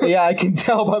 Yeah, I can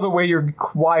tell by the way you're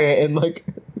quiet and like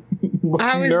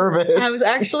nervous. I was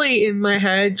actually in my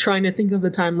head trying to think of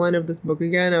the timeline of this book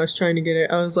again. I was trying to get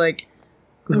it. I was like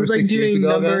doing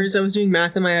numbers. I was doing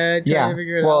math in my head. Trying to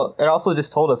figure it out. It also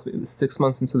just told us it was 6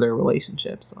 months into their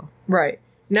relationship. So right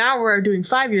now we're doing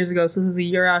 5 years ago. So this is a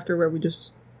year after where we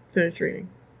just finished reading.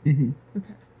 Mm-hmm.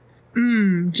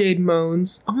 Okay. Jade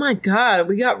moans. Oh my god,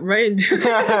 we got right into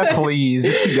it. Please,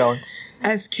 just keep going.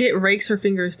 As Kit rakes her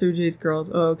fingers through Jade's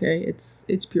girls. Oh, okay. It's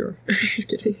pure. Just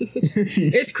kidding.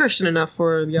 It's Christian enough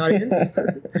for the audience.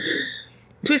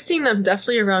 Twisting them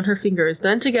deftly around her fingers,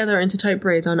 then together into tight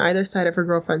braids on either side of her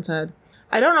girlfriend's head.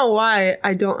 I don't know why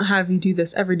I don't have you do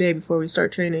this every day before we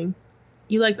start training.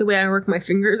 You like the way I work my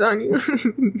fingers on you?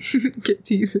 Kit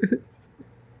teases.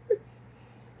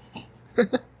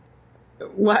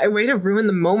 Why? Way to ruin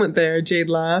the moment there, Jade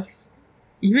laughs.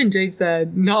 Even Jade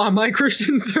said, not my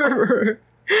Christian server.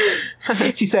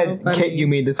 She said, Kit, you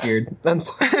made this weird. I'm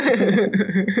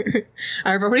sorry.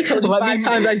 I've already told you 5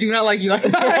 times I do not like you like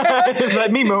that.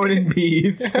 Let me moan in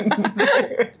peace. Let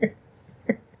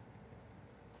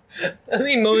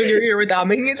me moan in your ear without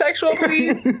making it sexual,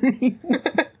 please.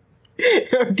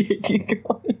 Okay, keep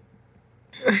going.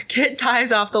 Kit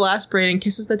ties off the last braid and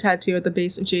kisses the tattoo at the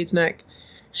base of Jade's neck.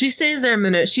 She stays there a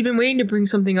minute. She'd been waiting to bring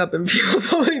something up and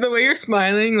feels like the way you're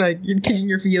smiling, like you're kicking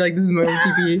your feet like this is my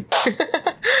OTP.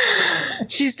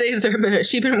 She stays there a minute.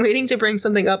 She'd been waiting to bring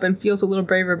something up and feels a little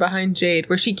braver behind Jade,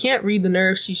 where she can't read the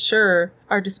nerves she's sure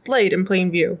are displayed in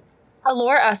plain view.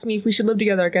 Alora asked me if we should live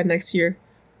together again next year.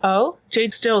 Oh?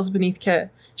 Jade stills beneath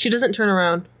Kit. She doesn't turn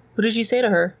around. What did you say to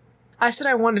her? I said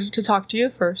I wanted to talk to you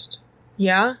first.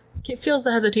 Yeah? Kit feels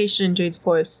the hesitation in Jade's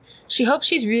voice. She hopes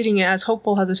she's reading it as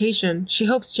hopeful hesitation. She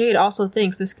hopes Jade also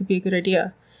thinks this could be a good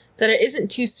idea. That it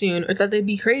isn't too soon, or that they'd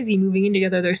be crazy moving in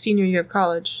together their senior year of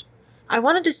college. I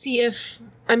wanted to see if...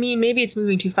 maybe it's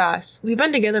moving too fast. We've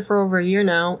been together for over a year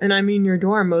now, and I'm in your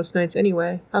dorm most nights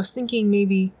anyway. I was thinking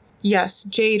maybe... Yes,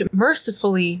 Jade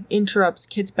mercifully interrupts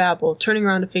Kit's babble, turning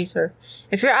around to face her.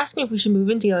 If you're asking if we should move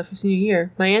in together for senior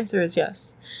year, my answer is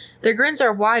yes. Their grins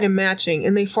are wide and matching,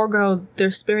 and they forego their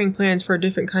sparing plans for a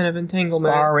different kind of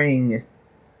entanglement. Sparring.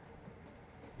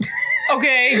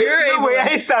 Okay, you're the way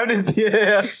I sounded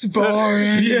pissed.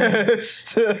 Sparring.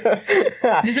 Yes.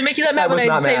 Does it make you that mad when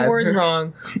I say words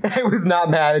wrong? I was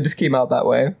not mad. It just came out that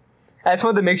way. I just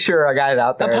wanted to make sure I got it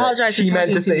out there. Apologize for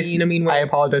talking to me in a mean way. I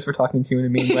apologize for talking to you in a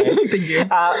mean way. Thank you.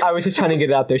 I was just trying to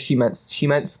get it out there. She meant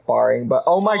sparring, but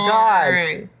oh my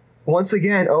god! Once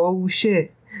again, oh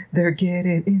shit, they're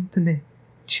getting intimate,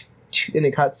 and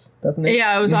it cuts, doesn't it?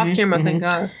 Yeah, it was off camera. Thank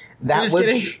God. That was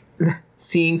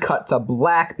scene cut to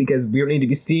black because we don't need to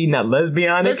be seeing that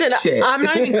lesbianic shit. I'm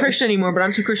not even Christian anymore, but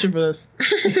I'm too Christian for this.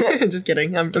 Just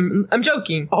kidding. I'm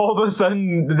joking. All of a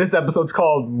sudden, this episode's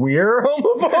called We're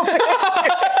Homophobic.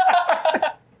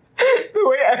 The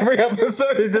way every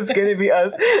episode is just going to be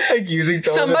us accusing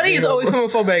somebody is always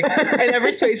homophobic in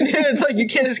every space. It's like you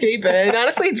can't escape it. And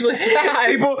honestly, it's really sad.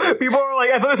 People are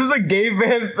like, I thought this was a gay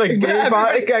fan, like gay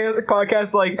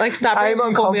podcast. Like stop. I'm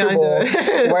uncomfortable.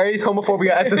 Why is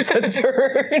homophobia at the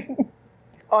center?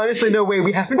 Honestly, no way.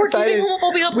 We haven't decided. We're giving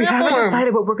homophobia a platform. We haven't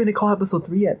decided what we're going to call episode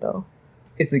 3 yet, though.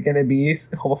 Is it going to be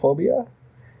homophobia?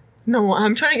 No,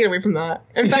 I'm trying to get away from that.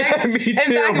 In fact, yeah, me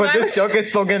too, but this joke is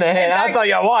still gonna hit. I'll tell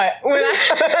you what. When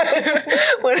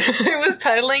I was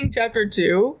titling chapter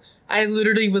 2, I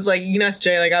literally was like, you can ask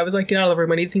Jay, like, I was like, get out of the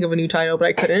room, I need to think of a new title, but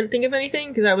I couldn't think of anything,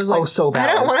 because I was like, oh, so bad.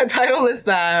 I don't want to title this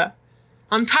that.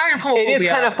 I'm tired of homophobia. It is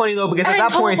kind of funny though, because at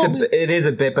that point it is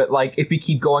a bit, but like if we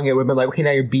keep going, it would be like, okay,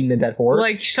 now you're beating a dead horse.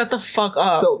 Like, shut the fuck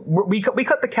up. So we cut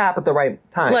the cap at the right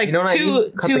time. Like, you know what I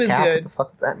mean? Cut two the is cap. good. What the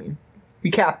fuck does that mean?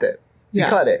 We capped it. Yeah. We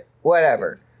cut it.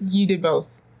 Whatever. You did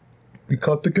both. We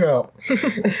cut the cap.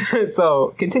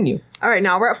 So continue. All right,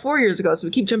 now we're at 4 years ago, so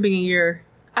we keep jumping a year.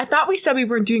 I thought we said we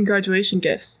weren't doing graduation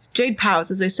gifts. Jade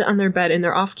pouts as they sit on their bed in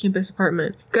their off-campus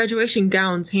apartment. Graduation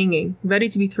gowns hanging, ready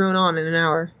to be thrown on in an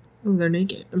hour. Oh, they're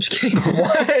naked. I'm just kidding.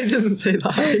 What? It doesn't say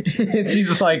that.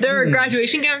 She's like, their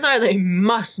graduation gowns are, they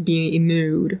must be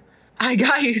nude. I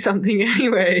got you something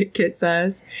anyway, Kit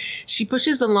says. She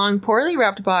pushes the long, poorly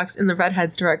wrapped box in the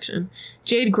redhead's direction.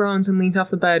 Jade groans and leans off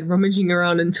the bed, rummaging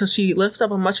around until she lifts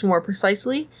up a much more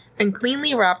precisely and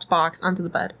cleanly wrapped box onto the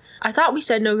bed. I thought we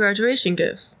said no graduation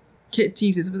gifts. Kit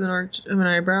teases with an arch of an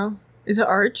eyebrow. Is it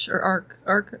arch or arc?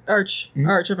 Arch. Mm-hmm.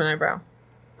 Arch of an eyebrow.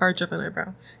 Arch of an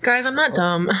eyebrow. Guys, I'm not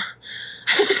dumb.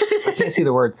 I can't see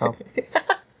the word, so.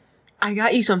 I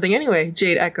got you something anyway,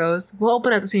 Jade echoes. We'll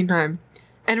open at the same time.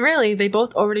 And really, they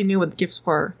both already knew what the gifts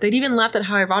were. They'd even laughed at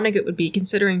how ironic it would be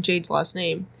considering Jade's last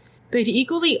name. They'd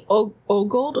equally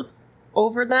ogled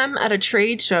over them at a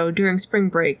trade show during spring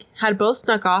break, had both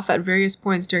snuck off at various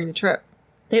points during the trip.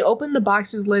 They opened the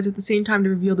box's lids at the same time to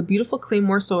reveal the beautiful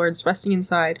claymore swords resting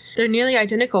inside. They're nearly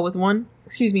identical with one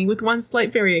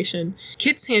slight variation.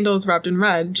 Kit's handle is wrapped in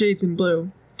red, Jade's in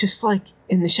blue. Just like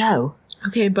in the show.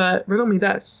 Okay, but riddle me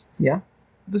this. Yeah?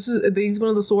 Are these one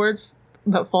of the swords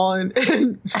that fall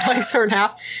and slice her in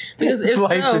half? Because if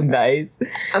slice so, and dice.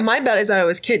 My bet is that it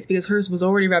was Kit's because hers was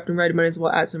already wrapped in red. Might as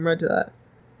well add some red to that.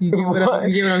 You get what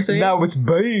I'm saying? Now it's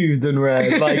bathed in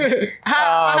red. Like,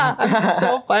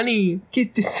 so funny.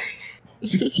 Just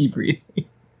keep reading.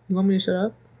 You want me to shut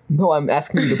up? No, I'm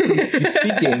asking you to please keep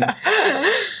speaking.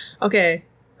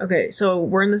 Okay, so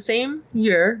we're in the same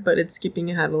year, but it's skipping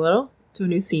ahead a little to a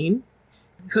new scene.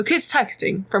 So Kit's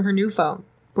texting from her new phone.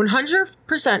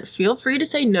 100% feel free to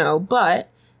say no, but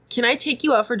can I take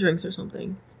you out for drinks or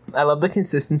something? I love the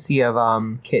consistency of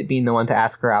Kit being the one to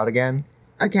ask her out again.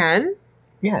 Again?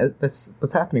 Yeah, that's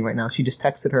what's happening right now. She just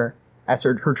texted her as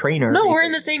her trainer. No, we're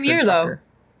in the same year, though.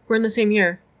 We're in the same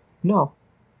year. No.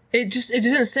 It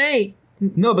doesn't say.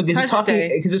 No, because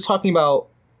it's talking about.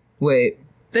 Wait.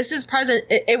 This is present.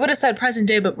 It would have said present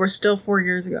day, but we're still 4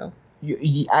 years ago.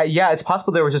 Yeah, it's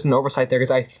possible there was just an oversight there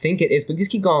because I think it is, but just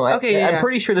keep going. Okay, I'm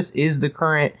pretty sure this is the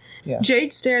current. Yeah.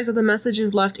 Jade stares at the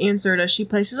messages left answered as she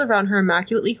places around her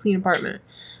immaculately clean apartment.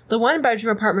 The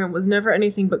one-bedroom apartment was never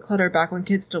anything but clutter back when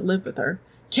Kit still lived with her.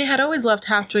 Kit had always left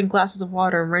half-drink glasses of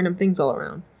water and random things all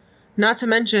around. Not to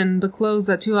mention the clothes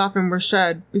that too often were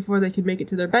shed before they could make it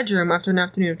to their bedroom after an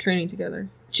afternoon of training together.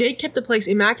 Jade kept the place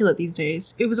immaculate these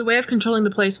days. It was a way of controlling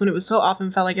the place when it was so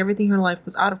often felt like everything in her life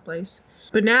was out of place.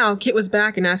 But now, Kit was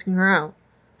back and asking her out.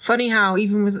 Funny how,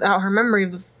 even without her memory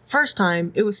of the first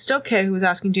time, it was still Kit who was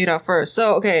asking Jade out first.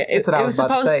 So, okay, it was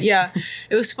supposed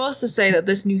it was supposed to say that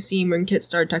this new scene when Kit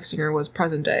started texting her was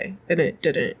present day, and it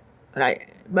didn't.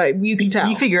 But you can tell.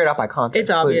 You figure it out by context. It's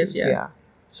obvious, yeah.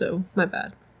 So, my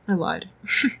bad. I lied.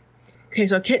 Okay,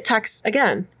 so Kit texts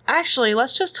again. Actually,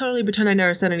 let's just totally pretend I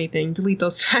never said anything. Delete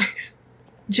those texts.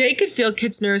 Jade could feel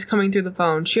Kit's nerves coming through the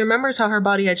phone. She remembers how her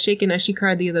body had shaken as she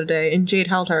cried the other day, and Jade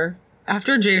held her.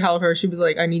 After Jade held her, she was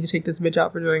like, I need to take this bitch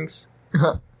out for drinks.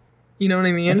 You know what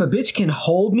I mean? If a bitch can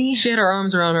hold me? She had her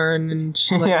arms around her, and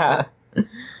she like... Yeah.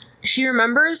 She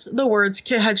remembers the words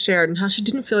Kit had shared and how she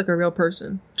didn't feel like a real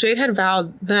person. Jade had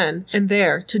vowed then and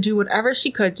there to do whatever she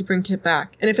could to bring Kit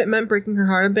back, and if it meant breaking her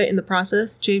heart a bit in the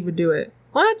process, Jade would do it.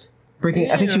 What? I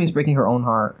think she means breaking her own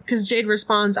heart. Because Jade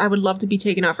responds, I would love to be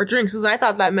taken out for drinks, because I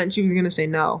thought that meant she was going to say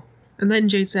no. And then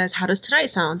Jade says, how does tonight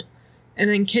sound? And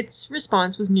then Kit's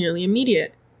response was nearly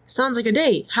immediate. Sounds like a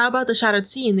date. How about the Shattered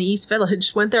Sea in the East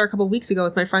Village? Went there a couple weeks ago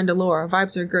with my friend Delora.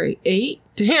 Vibes are great. 8?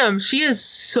 Damn, she is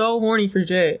so horny for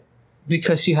Jade.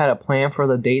 Because she had a plan for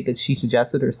the date that she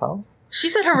suggested herself? She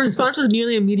said her response was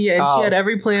nearly immediate, and she had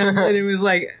every plan, and it was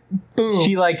like, boom.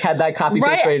 She, like, had that copy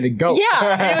paste ready to go.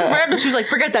 Yeah, and it was random. She was like,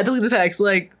 forget that, delete the text.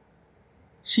 Like,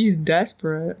 she's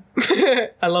desperate.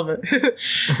 I love it.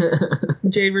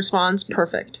 Jade responds,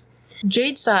 perfect.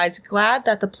 Jade sighs, glad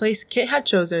that the place Kit had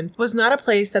chosen was not a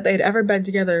place that they had ever been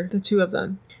together, the two of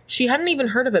them. She hadn't even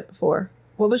heard of it before.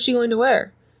 What was she going to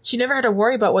wear? She never had to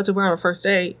worry about what to wear on a first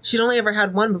date. She'd only ever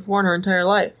had one before in her entire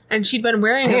life. And she'd been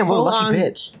wearing a full-on...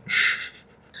 bitch.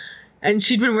 And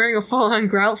she'd been wearing a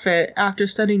full-on outfit after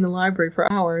studying the library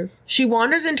for hours. She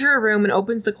wanders into her room and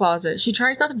opens the closet. She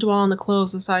tries not to dwell on the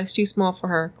clothes a size too small for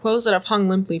her, clothes that have hung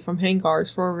limply from hangars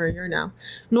for over a year now.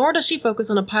 Nor does she focus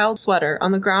on a piled sweater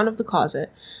on the ground of the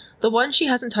closet, the one she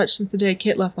hasn't touched since the day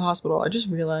Kit left the hospital. I just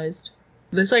realized.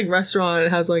 This like restaurant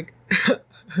has like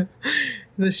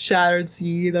the shattered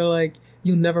sea. They're like,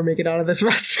 you'll never make it out of this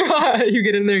restaurant. You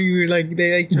get in there, you're like,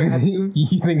 they like trap you.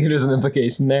 You think there's an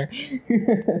implication there?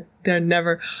 They're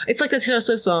never. It's like the Taylor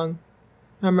Swift song,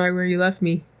 "I'm Right Where You Left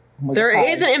Me." Oh There God.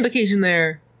 is an implication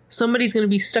there. Somebody's gonna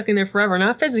be stuck in there forever,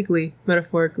 not physically,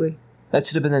 metaphorically. That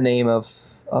should have been the name of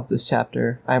this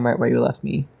chapter. I'm right where you left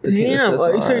me. The Taylor Damn, Swift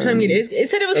well, you started song. telling me it is. It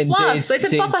said it was And fluff. Jade's- They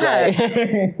said Jade's fluff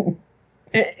ahead.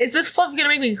 right. Is this fluff gonna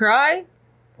make me cry?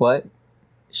 What?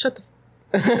 Shut the.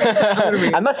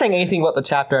 I'm not saying anything about the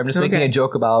chapter. I'm just making Okay. a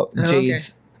joke about Oh,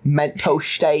 Jade's mental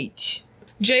state.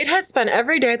 Jade had spent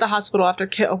every day at the hospital after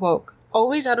Kit awoke,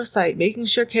 always out of sight, making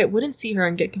sure Kit wouldn't see her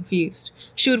and get confused.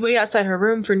 She would wait outside her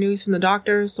room for news from the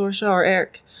doctors, Sorsha, or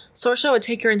Eric. Sorsha would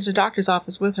take her into the doctor's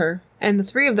office with her, and the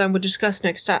three of them would discuss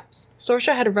next steps.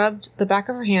 Sorsha had rubbed the back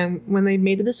of her hand when they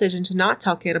made the decision to not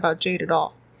tell Kit about Jade at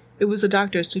all. It was the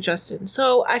doctor's suggestion.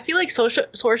 So I feel like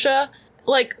Sorsha,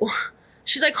 like,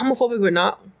 she's like homophobic,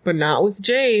 but not with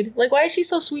Jade. Like, why is she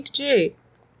so sweet to Jade?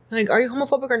 Like, are you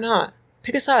homophobic or not?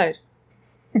 Pick a side.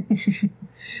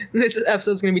 This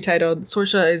episode's gonna be titled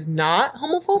 "Sorsha is not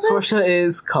homophobic." Sorsha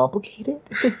is complicated.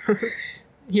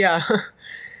 Yeah.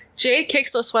 Jade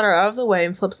kicks the sweater out of the way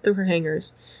and flips through her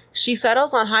hangers. She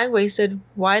settles on high-waisted,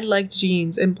 wide-legged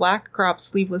jeans and black cropped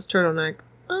sleeveless turtleneck.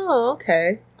 Oh,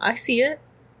 okay. I see it.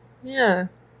 Yeah.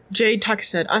 Jade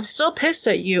tucks it. I'm still pissed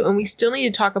at you, and we still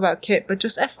need to talk about Kit, but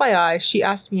just FYI, she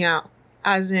asked me out.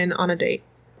 As in, on a date.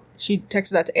 She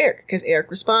texted that to Eric, because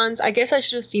Eric responds, I guess I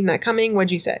should have seen that coming.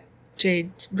 What'd you say?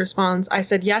 Jade responds, I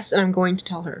said yes, and I'm going to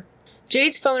tell her.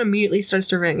 Jade's phone immediately starts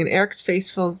to ring, and Eric's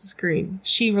face fills the screen.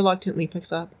 She reluctantly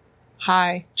picks up.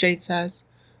 Hi, Jade says.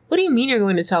 What do you mean you're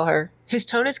going to tell her? His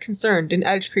tone is concerned, an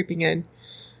edge creeping in.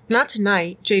 Not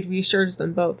tonight, Jade reassures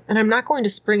them both, and I'm not going to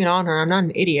spring it on her, I'm not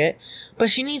an idiot. But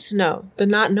she needs to know. The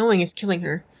not knowing is killing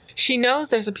her. She knows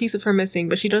there's a piece of her missing,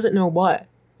 but she doesn't know what.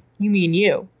 You mean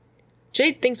you.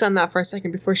 Jade thinks on that for a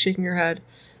second before shaking her head.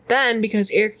 Then,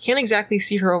 because Eric can't exactly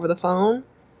see her over the phone,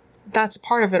 that's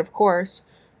part of it, of course,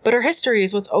 but her history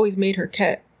is what's always made her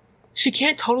Kit. She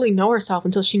can't totally know herself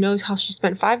until she knows how she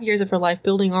spent 5 years of her life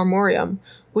building Armouriam.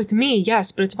 With me,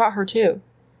 yes, but it's about her too.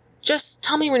 Just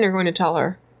tell me when you're going to tell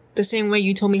her. The same way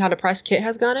you told me how depressed Kit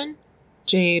has gotten?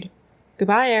 Jade.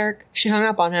 Goodbye, Eric. She hung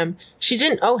up on him. She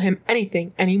didn't owe him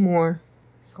anything anymore.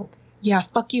 Salty. Yeah,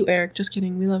 fuck you, Eric. Just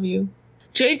kidding. We love you.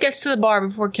 Jade gets to the bar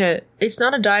before Kit. It's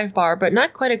not a dive bar, but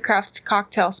not quite a craft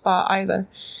cocktail spot either.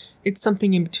 It's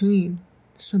something in between.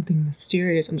 Something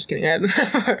mysterious. I'm just kidding.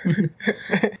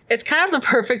 It's kind of the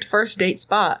perfect first date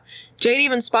spot. Jade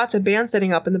even spots a band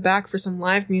setting up in the back for some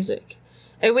live music.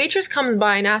 A waitress comes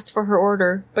by and asks for her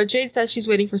order, but Jade says she's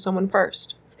waiting for someone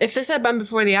first. If this had been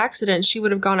before the accident, she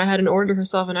would have gone ahead and ordered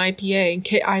herself an IPA and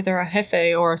Kit either a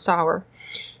Hefe or a sour.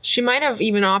 She might have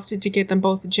even opted to get them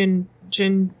both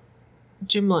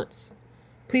gimlets.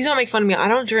 Please don't make fun of me. I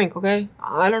don't drink, okay?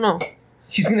 I don't know.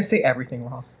 She's gonna say everything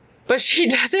wrong. But she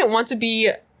doesn't want to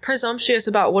be presumptuous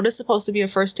about what is supposed to be a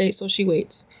first date, so she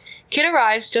waits. Kit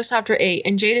arrives just after 8,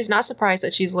 and Jade is not surprised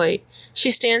that she's late. She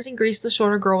stands and greets the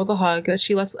shorter girl with a hug that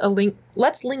she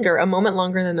lets linger a moment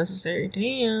longer than necessary.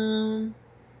 Damn.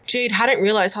 Jade hadn't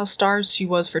realized how starved she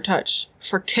was for touch.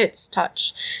 For Kit's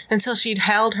touch. Until she'd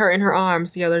held her in her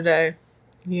arms the other day.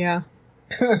 Yeah.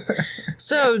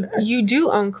 So, you do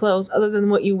own clothes other than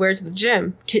what you wear to the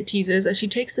gym, Kit teases as she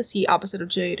takes the seat opposite of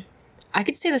Jade. I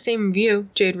could say the same of you,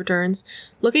 Jade returns,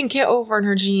 looking Kit over in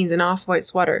her jeans and off-white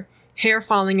sweater, hair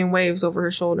falling in waves over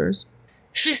her shoulders.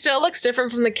 She still looks different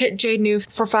from the Kit Jade knew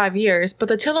for 5 years, but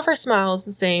the tilt of her smile is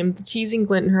the same, the teasing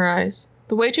glint in her eyes.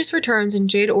 The waitress returns and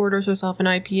Jade orders herself an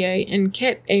IPA and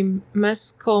Kit a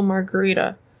mezcal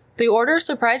margarita. The order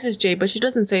surprises Jade, but she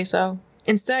doesn't say so.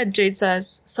 Instead, Jade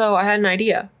says, so I had an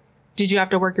idea. Did you have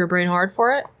to work your brain hard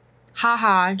for it? Ha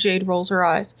ha, Jade rolls her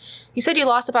eyes. You said you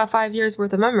lost about 5 years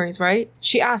worth of memories, right?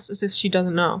 She asks as if she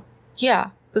doesn't know.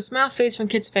 Yeah. The smile fades from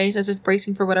Kit's face as if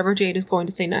bracing for whatever Jade is going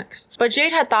to say next. But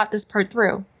Jade had thought this part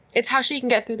through. It's how she can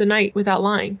get through the night without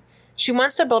lying. She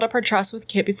wants to build up her trust with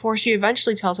Kit before she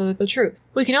eventually tells her the truth.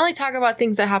 We can only talk about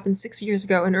things that happened 6 years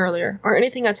ago and earlier, or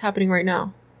anything that's happening right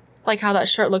now. Like how that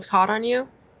shirt looks hot on you?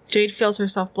 Jade feels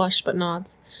herself blush but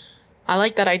nods. I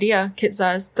like that idea, Kit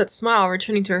says, that smile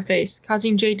returning to her face,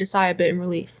 causing Jade to sigh a bit in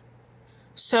relief.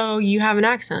 So, you have an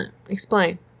accent.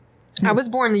 Explain. I was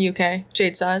born in the UK,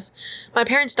 Jade says. My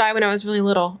parents died when I was really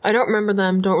little. I don't remember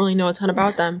them, don't really know a ton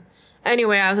about them.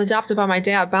 Anyway, I was adopted by my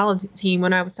dad ballad team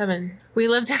when I was 7. We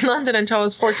lived in London until I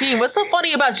was 14. What's so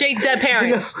funny about Jade's dead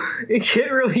parents?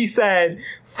 Kit really said,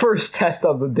 first test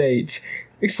of the date.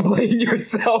 Explain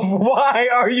yourself. Why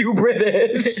are you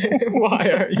British? Why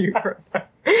are you British?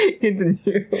 Continue.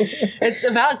 It's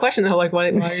a valid question though. Like,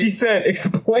 why She said,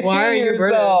 explain why are you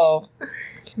yourself.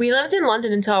 We lived in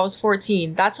London until I was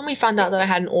 14. That's when we found out that I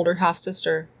had an older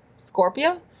half-sister.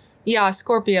 Scorpio? Yeah,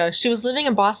 Scorpio. She was living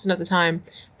in Boston at the time.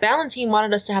 Valentine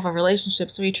wanted us to have a relationship,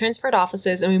 so we transferred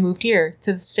offices and we moved here,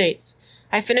 to the States.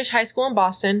 I finished high school in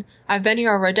Boston. I've been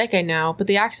here over a decade now, but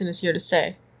the accent is here to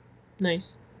stay.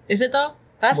 Nice. Is it though?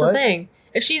 That's the thing.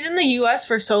 If she's in the US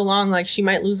for so long, like, she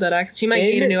might lose that accent. She might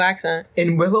gain a new accent.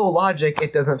 In Willow logic,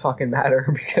 it doesn't fucking matter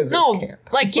because it's camp.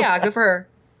 Like, yeah, good for her.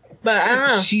 But I don't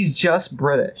know. She's just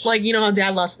British. Like, you know how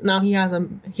Dad lost... Now he has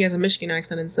a Michigan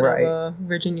accent instead of a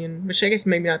Virginian. Which I guess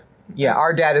maybe not... Yeah,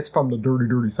 our dad is from the dirty,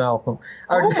 dirty South. Oh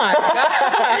my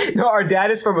God. No, our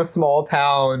dad is from a small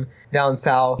town down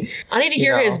south. I need to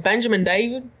hear his Benjamin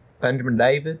David. Benjamin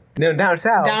David? No, down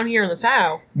south. Down here in the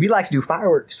South. We like to do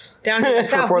fireworks. Down here in the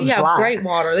South, we have great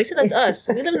water. They said that's us.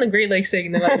 We live in the Great Lakes state,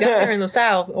 and they're like, down here in the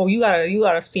South, oh, you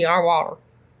gotta see our water.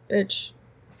 Bitch.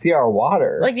 See our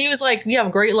water? Like, he was like, we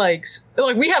have Great Lakes.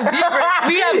 Like, we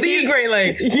have these Great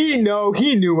Lakes. He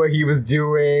knew what he was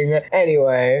doing.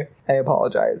 Anyway, I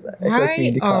apologize. I feel like we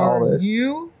need to cut all this. Why are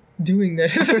you doing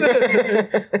this?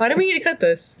 Why do we need to cut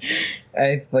this?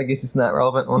 I feel like it's just not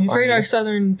relevant. I'm afraid our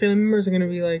Southern family members are going to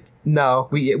be like... No,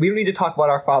 we don't need to talk about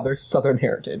our father's Southern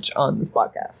heritage on this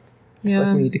podcast. Yeah.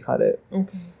 Like, we need to cut it.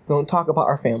 Okay. Don't talk about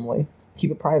our family.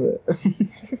 Keep it private.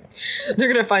 They're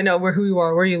going to find out who you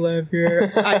are, where you live, your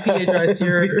IP address,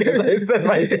 Because I said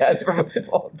my dad's from a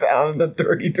small town in the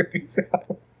dirty, dirty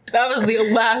South. That was the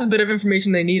last bit of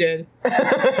information they needed.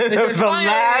 That was the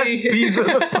last piece of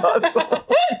the puzzle.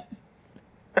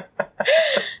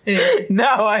 Anyway.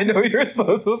 Now I know your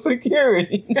social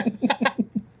security.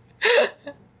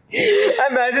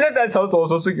 Imagine if that's how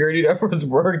social security numbers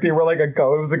work. They were like a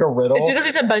code. It was like a riddle. It's because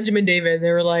we said Benjamin David.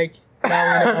 They were like,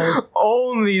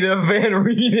 only the Van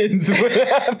Riedens would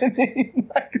have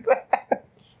anything like that.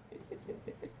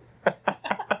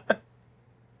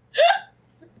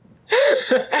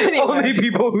 Anyway. Only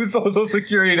people whose social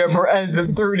security number ends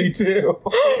in 32.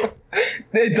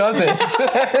 It doesn't.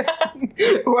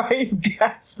 Why are you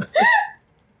gasping?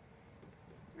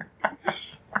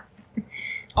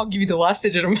 I'll give you the last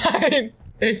digit of mine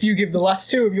if you give the last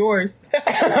two of yours.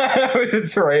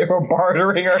 That's right. We're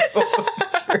bartering our social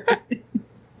security.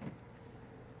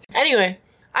 Anyway,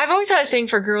 I've always had a thing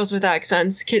for girls with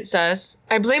accents, Kit says.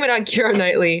 I blame it on Keira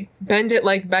Knightley. Bend it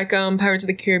like Beckham, Pirates of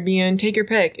the Caribbean. Take your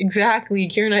pick. Exactly.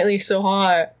 Keira Knightley is so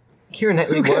hot. Keira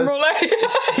Knightley was...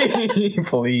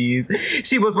 Please.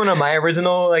 She was one of my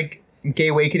original, like, gay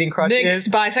awakening crushes. Nick's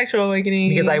bisexual awakening.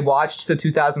 Because I watched the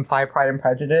 2005 Pride and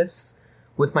Prejudice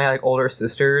with my, like, older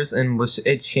sisters, and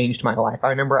it changed my life. I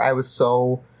remember it was,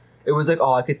 like,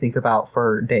 all I could think about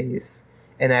for days.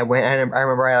 And I went, and I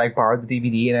remember I, like, borrowed the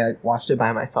DVD, and I, like, watched it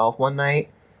by myself one night,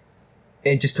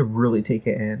 and just to really take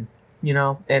it in, you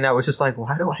know? And I was just like,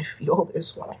 why do I feel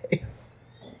this way?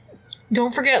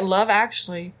 Don't forget Love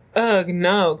Actually. Ugh,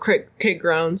 no, Kit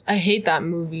groans. I hate that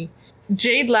movie.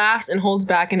 Jade laughs and holds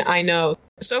back an I know.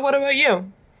 So what about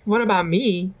you? What about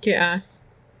me? Kit asks.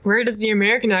 Where does the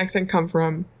American accent come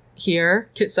from? Here,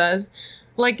 Kit says.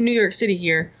 Like New York City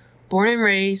here. Born and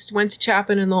raised, went to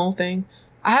Chapman and the whole thing.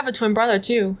 I have a twin brother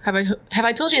too. Have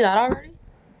I told you that already?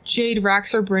 Jade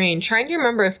racks her brain, trying to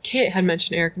remember if Kit had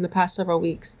mentioned Eric in the past several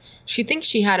weeks. She thinks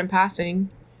she had in passing.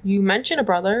 You mentioned a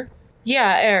brother?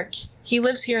 Yeah, Eric. He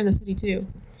lives here in the city too.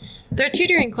 They're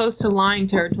teetering close to lying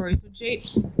territory, so Jade...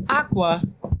 Aqua.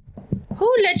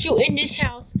 Who let you in this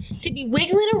house to be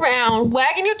wiggling around,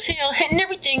 wagging your tail, hitting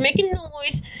everything, making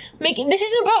noise, This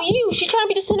isn't about you. She's trying to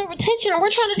be the center of attention, and we're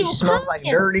trying to do a podcast. She smells like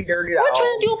dirty dog. We're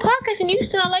trying to do a podcast, and you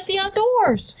sound like the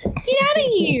outdoors. Get out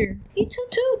of here. You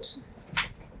toots.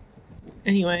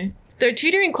 Anyway, they're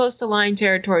teetering close to lying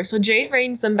territory, so Jade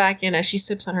reins them back in as she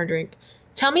sips on her drink.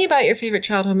 Tell me about your favorite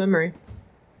childhood memory.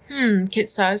 Kit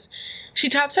says. She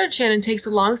taps her chin and takes a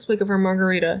long swig of her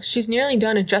margarita. She's nearly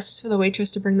done and gestures for the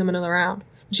waitress to bring them another round.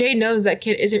 Jade knows that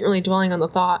Kit isn't really dwelling on the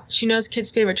thought. She knows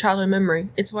Kit's favorite childhood memory.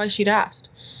 It's why she'd asked.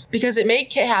 Because it made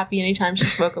Kit happy anytime she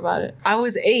spoke about it. I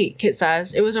was 8, Kit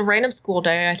says. It was a random school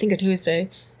day, I think a Tuesday.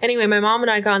 Anyway, my mom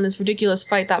and I got in this ridiculous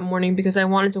fight that morning because I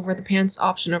wanted to wear the pants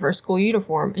option of our school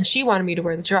uniform, and she wanted me to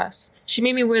wear the dress. She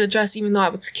made me wear the dress even though I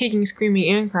was kicking, screaming,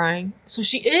 and crying. So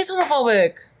she is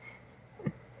homophobic.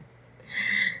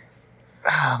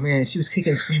 Oh man, she was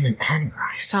kicking, screaming, and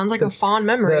crying. Sounds like a fond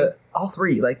memory. All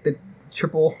three, like the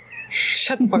triple...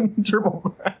 Shut the fuck.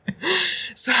 Triple.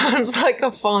 Sounds like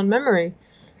a fond memory.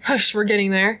 Hush, we're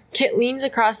getting there. Kit leans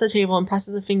across the table and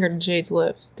presses a finger to Jade's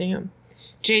lips. Damn.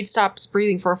 Jade stops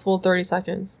breathing for a full 30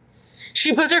 seconds.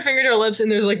 She puts her finger to her lips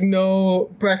and there's like no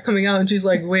breath coming out and she's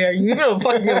like, wait, are you even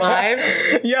fucking alive?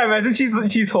 Yeah, imagine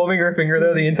she's holding her finger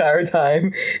there the entire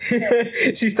time.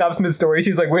 She stops mid-story.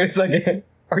 She's like, wait a second.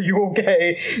 Are you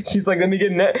okay? She's like, let me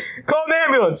get call an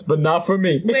ambulance, but not for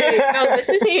me. Wait, no, this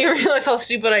makes me realize how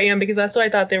stupid I am because that's what I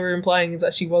thought they were implying is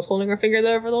that she was holding her finger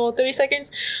there for the whole 30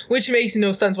 seconds, which makes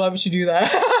no sense. Why would she do that?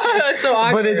 That's so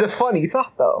awkward. But it's a funny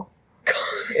thought, though.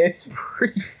 It's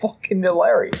pretty fucking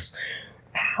hilarious.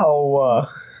 How,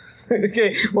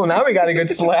 okay, well, now we got a good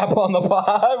slap on the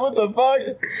pod. What the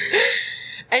fuck?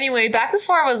 Anyway, back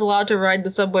before I was allowed to ride the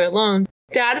subway alone,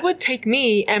 Dad would take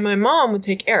me and my mom would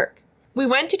take Eric. We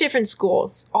went to different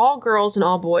schools, all girls and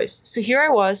all boys. So here I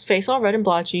was, face all red and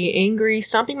blotchy, angry,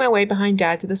 stomping my way behind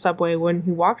Dad to the subway when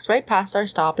he walks right past our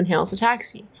stop and hails a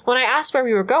taxi. When I asked where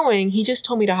we were going, he just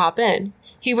told me to hop in.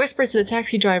 He whispered to the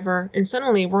taxi driver, and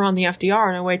suddenly we're on the FDR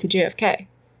on our way to JFK.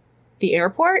 The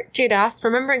airport? Jade asked,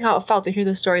 remembering how it felt to hear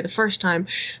the story the first time,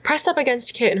 pressed up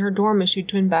against Kit in her dorm-issued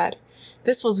twin bed.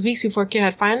 This was weeks before Kit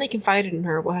had finally confided in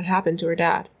her what had happened to her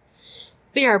dad.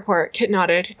 The airport, Kit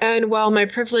nodded, and well, my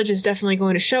privilege is definitely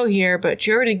going to show here, but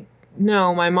you already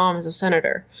know my mom is a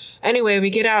senator. Anyway, we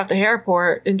get out of the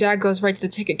airport, and Dad goes right to the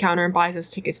ticket counter and buys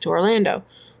us tickets to Orlando.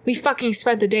 We fucking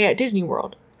spent the day at Disney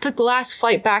World. Took the last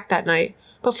flight back that night,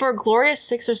 but for a glorious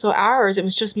 6 or so hours, it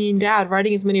was just me and Dad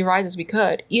riding as many rides as we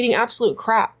could, eating absolute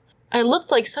crap. I looked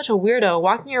like such a weirdo,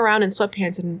 walking around in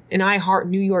sweatpants and an I Heart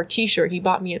New York t-shirt he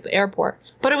bought me at the airport.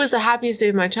 But it was the happiest day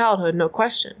of my childhood, no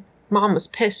question. Mom was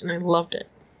pissed and I loved it.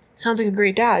 Sounds like a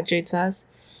great dad, Jade says.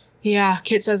 Yeah,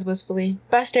 Kit says wistfully.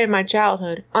 Best day of my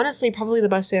childhood. Honestly, probably the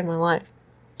best day of my life.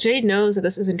 Jade knows that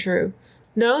this isn't true.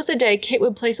 Knows the day Kit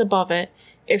would place above it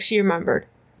if she remembered.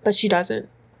 But she doesn't.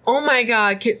 Oh my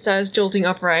god, Kit says, jolting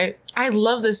upright. I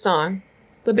love this song.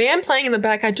 The band playing in the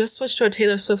back had just switched to a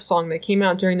Taylor Swift song that came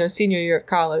out during their senior year at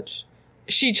college.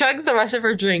 She chugs the rest of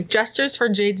her drink, gestures for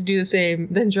Jade to do the same,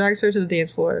 then drags her to the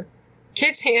dance floor.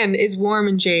 Kit's hand is warm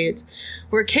in Jade's.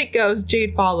 Where Kit goes,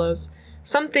 Jade follows.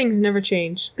 Some things never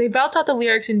change. They belt out the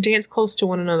lyrics and dance close to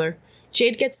one another.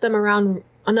 Jade gets them around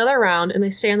another round and they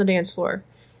stay on the dance floor.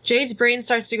 Jade's brain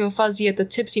starts to go fuzzy as the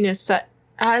tipsiness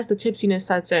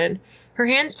sets in. Her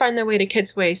hands find their way to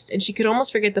Kit's waist, and she could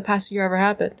almost forget the past year ever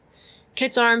happened.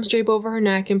 Kit's arms drape over her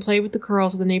neck and play with the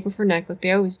curls of the nape of her neck like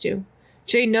they always do.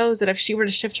 Jade knows that if she were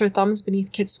to shift her thumbs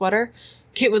beneath Kit's sweater,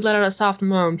 Kit would let out a soft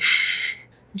moan.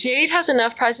 Jade has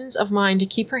enough presence of mind to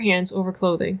keep her hands over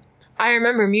clothing. I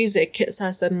remember music, Kit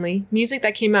says suddenly. Music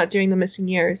that came out during the missing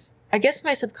years. I guess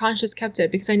my subconscious kept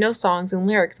it because I know songs and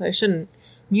lyrics that I shouldn't.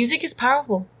 Music is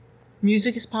powerful.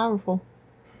 Music is powerful.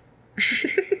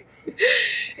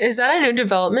 Is that a new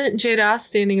development? Jade asked,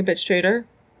 standing a bit straighter.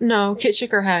 No, Kit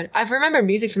shook her head. I've remembered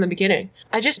music from the beginning.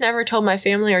 I just never told my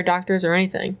family or doctors or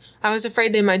anything. I was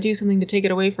afraid they might do something to take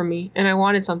it away from me, and I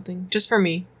wanted something, just for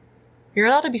me. You're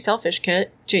allowed to be selfish,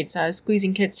 Kit, Jade says,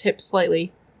 squeezing Kit's hips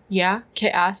slightly. Yeah?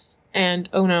 Kit asks, and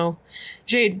oh no.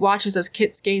 Jade watches as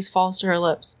Kit's gaze falls to her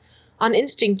lips. On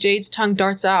instinct, Jade's tongue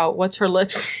darts out. What's her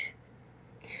lips?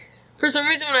 For some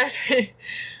reason when I said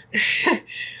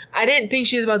I didn't think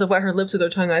she was about to wet her lips with her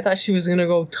tongue. I thought she was gonna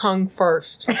go tongue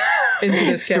first into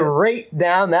this kiss. Straight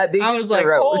down that big I was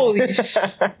throat. like, holy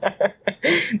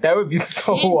That would be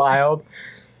so wild.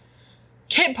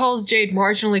 Kit pulls Jade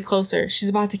marginally closer. She's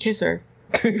about to kiss her.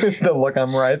 The look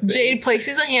on Mariah's face. Jade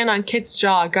places a hand on Kit's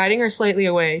jaw, guiding her slightly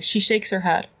away. She shakes her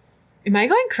head. Am I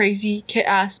going crazy? Kit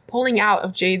asks, pulling out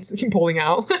of Jade's... Pulling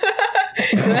out.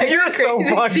 You're so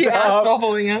fucked She up. asked while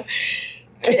pulling out.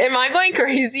 Am I going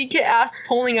crazy? Kit asks,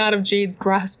 pulling out of Jade's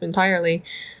grasp entirely.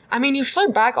 I mean, you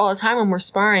flirt back all the time when we're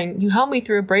sparring. You helped me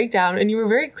through a breakdown, and you were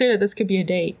very clear that this could be a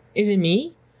date. Is it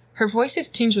me? Her voice is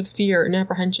tinged with fear and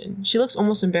apprehension. She looks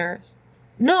almost embarrassed.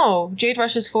 No! Jade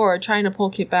rushes forward, trying to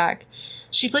pull Kit back.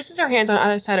 She places her hands on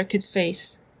either side of Kit's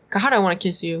face. God, I want to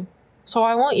kiss you. So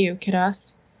I want you, Kit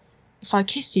asks. If I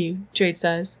kissed you, Jade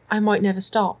says, I might never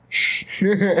stop.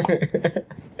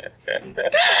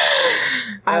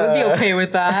 I would be okay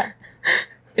with that.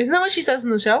 Isn't that what she says in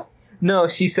the show? No,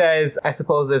 she says, I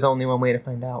suppose there's only one way to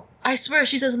find out. I swear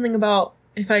she says something about,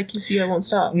 if I kiss you, I won't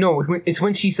stop. No, it's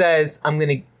when she says,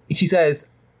 she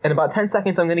says, in about 10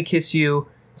 seconds, I'm going to kiss you.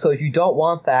 So if you don't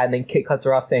want that, and then Kit cuts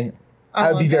her off saying,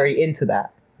 I would be very into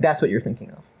that. That's what you're thinking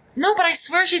of. No, but I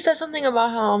swear she says something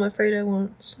about how I'm afraid I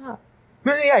won't stop.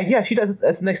 Yeah, she does.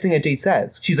 That's the next thing that Jade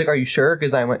says. She's like, are you sure?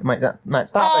 Because I might not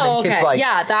stop. Oh, and then Kit's okay. like,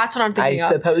 Yeah, that's what I'm thinking I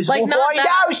suppose like, we'll find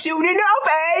out soon enough,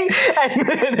 eh?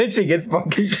 And then she gets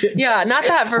fucking killed. Yeah, not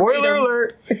that Spoiler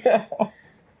alert.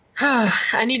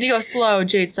 I need to go slow,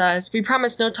 Jade says. We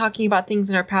promised no talking about things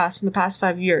in our past from the past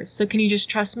 5 years, so can you just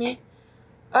trust me?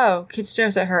 Oh, Kit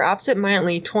stares at her,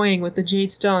 absent-mindedly toying with the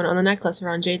jade stone on the necklace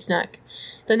around Jade's neck.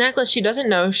 The necklace she doesn't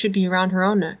know should be around her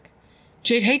own neck.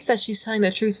 Jade hates that she's telling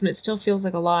the truth when it still feels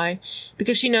like a lie,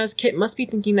 because she knows Kit must be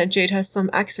thinking that Jade has some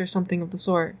ex or something of the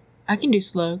sort. I can do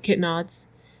slow, Kit nods.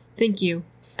 Thank you.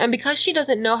 And because she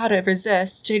doesn't know how to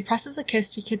resist, Jade presses a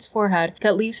kiss to Kit's forehead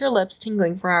that leaves her lips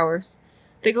tingling for hours.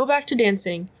 They go back to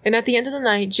dancing, and at the end of the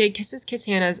night, Jade kisses Kit's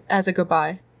hand as a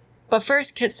goodbye. But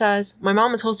first, Kit says, my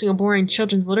mom is hosting a boring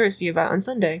children's literacy event on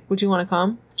Sunday. Would you want to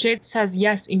come? Jade says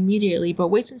yes immediately, but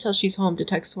waits until she's home to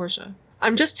text Sorsha.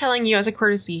 I'm just telling you as a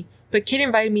courtesy, but Kit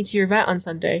invited me to your event on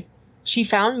Sunday. She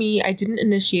found me, I didn't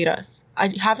initiate us.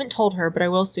 I haven't told her, but I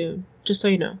will soon, just so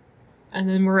you know. And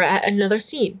then we're at another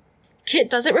scene. Kit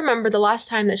doesn't remember the last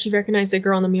time that she recognized the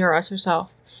girl in the mirror as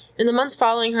herself. In the months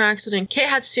following her accident, Kit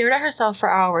had stared at herself for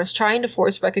hours, trying to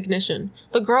force recognition.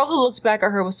 The girl who looked back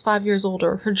at her was 5 years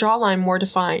older, her jawline more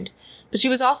defined. But she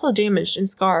was also damaged and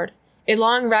scarred. A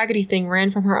long, raggedy thing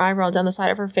ran from her eyebrow down the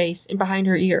side of her face and behind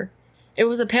her ear. It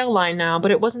was a pale line now,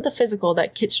 but it wasn't the physical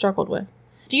that Kit struggled with.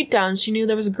 Deep down, she knew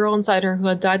there was a girl inside her who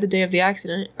had died the day of the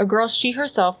accident, a girl she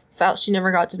herself felt she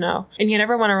never got to know, and yet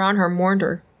everyone around her mourned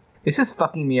her. This is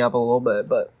fucking me up a little bit,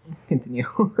 but continue.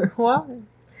 What?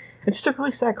 It's just a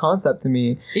really sad concept to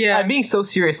me. Yeah. I'm being so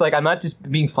serious. Like, I'm not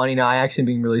just being funny now. I actually am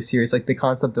being really serious. Like, the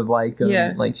concept of, like,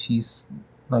 like, she's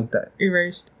like that.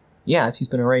 Erased. Yeah, she's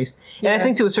been erased. Yeah. And I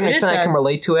think to a certain extent I can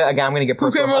relate to it. Again, I'm going to get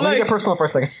personal. I'm going to get personal for a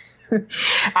second.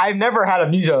 I've never had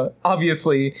amnesia,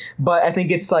 obviously, but I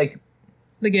think it's, like,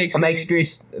 the gay experience. my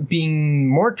experience being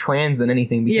more trans than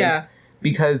anything.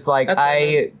 Because like,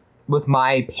 with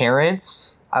my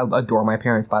parents, I adore my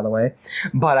parents, by the way,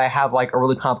 but I have like a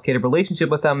really complicated relationship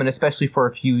with them, and especially for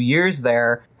a few years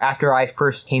there, after I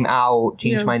first came out,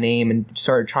 changed my name, and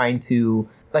started trying to,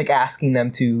 like, asking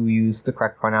them to use the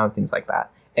correct pronouns, things like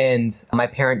that. And my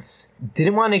parents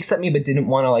didn't want to accept me, but didn't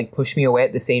want to, like, push me away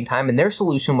at the same time. And their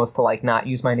solution was to, like, not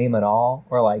use my name at all,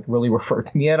 or, like, really refer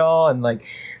to me at all. And, like,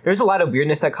 there's a lot of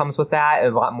weirdness that comes with that,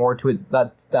 and a lot more to it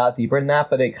that's a lot deeper than that.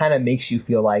 But it kind of makes you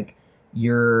feel like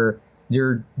you're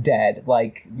dead.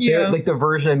 Like, like, the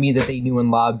version of me that they knew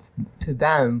and loved, to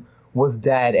them, was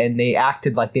dead. And they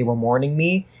acted like they were mourning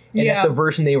me. And that the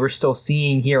version they were still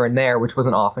seeing here and there, which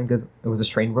wasn't often because it was a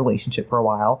strained relationship for a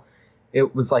while,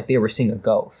 it was like they were seeing a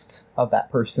ghost of that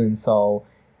person. So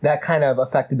that kind of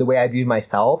affected the way I viewed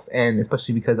myself, and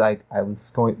especially because I was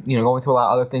going through a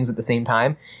lot of other things at the same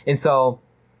time. And so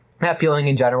that feeling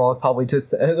in general is probably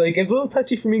just like a little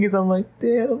touchy for me, because I'm like,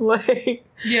 damn, like,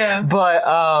 But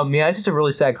it's just a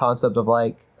really sad concept of,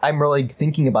 like, I'm really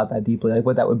thinking about that deeply, like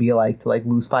what that would be like to, like,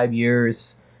 lose 5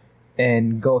 years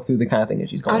and go through the kind of thing that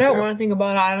she's going through. I don't want to think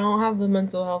about it. I don't have the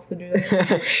mental health to do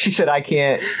that. She said, I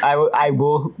can't. I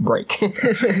will break.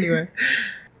 Anyway.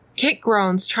 Kit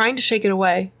groans, trying to shake it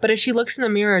away, but as she looks in the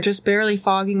mirror, just barely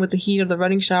fogging with the heat of the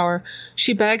running shower,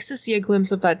 she begs to see a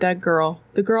glimpse of that dead girl.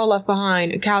 The girl left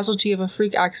behind, a casualty of a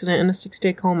freak accident in a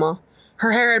 6-day coma.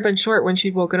 Her hair had been short when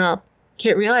she'd woken up.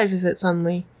 Kit realizes it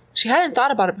suddenly. She hadn't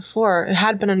thought about it before. It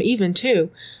had been uneven,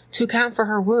 too, to account for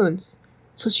her wounds.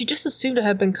 So she just assumed it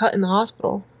had been cut in the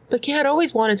hospital. But Kit had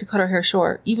always wanted to cut her hair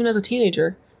short, even as a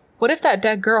teenager. What if that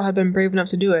dead girl had been brave enough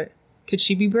to do it? Could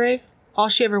she be brave? All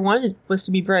she ever wanted was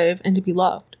to be brave and to be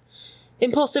loved.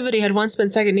 Impulsivity had once been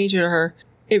second nature to her.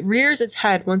 It rears its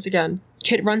head once again.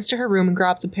 Kit runs to her room and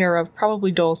grabs a pair of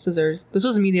probably dull scissors. This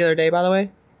was me the other day, by the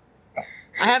way.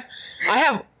 I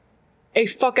have a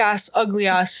fuck-ass,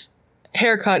 ugly-ass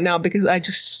haircut now because I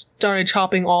just started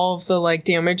chopping all of the, like,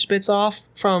 damaged bits off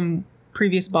from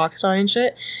previous box dye and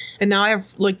shit, and now I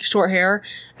have, like, short hair,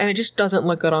 and it just doesn't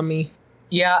look good on me.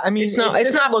 Yeah, I mean, it's not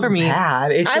for me.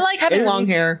 Bad. I like having long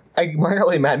hair. Margaret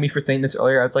really mad at me for saying this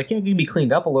earlier. I was like, yeah, you can be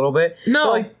cleaned up a little bit. No,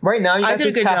 but, like, right now you got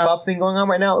this half up thing going on.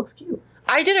 Right now, it looks cute.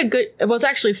 I did a good. It was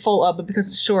actually full up, but because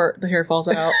it's short, the hair falls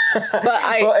out. But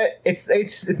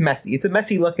it's messy. It's a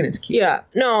messy look, and it's cute. Yeah,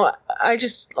 no, I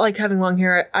just like having long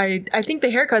hair. I think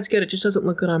the haircut's good. It just doesn't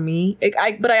look good on me.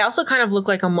 But I also kind of look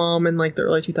like a mom in, like, the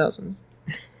early 2000s.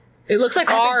 It looks like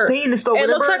it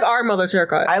looks like our mother's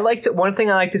haircut. One thing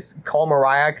I like to call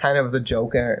Mariah, kind of as a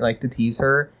joke, and I like to tease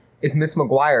her, is Miss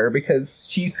McGuire, because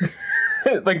she's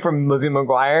like from Lizzie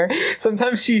McGuire.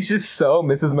 Sometimes she's just so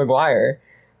Mrs. McGuire.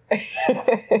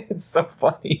 It's so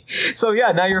funny. So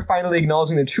yeah, now you're finally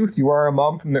acknowledging the truth. You are a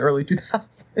mom from the early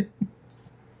 2000s.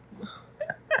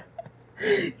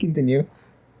 Continue.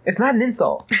 It's not an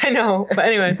insult. I know, but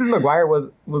anyway, Mrs. McGuire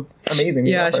was amazing.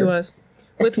 Yeah, she was.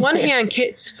 With one hand,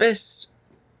 Kit's fist...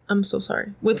 I'm so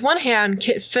sorry. With one hand,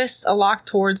 Kit fists a lock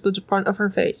towards the front of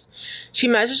her face. She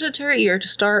measures it to her ear to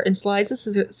start and slides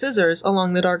the scissors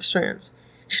along the dark strands.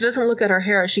 She doesn't look at her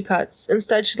hair as she cuts.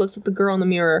 Instead, she looks at the girl in the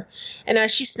mirror. And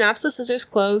as she snaps the scissors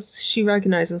close, she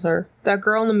recognizes her. That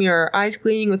girl in the mirror, eyes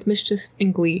gleaming with mischief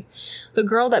and glee. The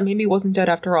girl that maybe wasn't dead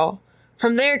after all.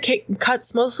 From there, Kit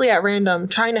cuts mostly at random,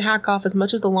 trying to hack off as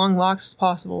much of the long locks as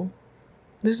possible.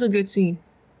 This is a good scene.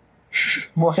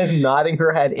 Moira's nodding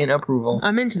her head in approval.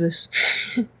 I'm into this.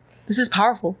 This is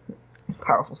powerful.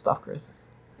 Powerful stuff, Chris.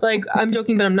 Like, I'm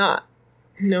joking, but I'm not.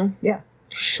 You know? Yeah.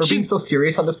 We're being so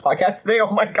serious on this podcast today.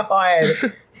 Oh my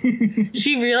god.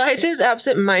 She realizes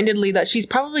absent-mindedly that she's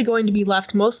probably going to be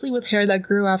left mostly with hair that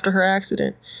grew after her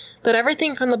accident. That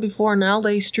everything from the before now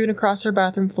lays strewn across her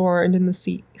bathroom floor and in the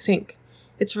sink.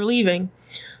 It's relieving.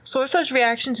 Sorcer's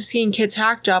reaction to seeing Kit's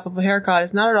hack job of a haircut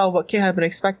is not at all what Kit had been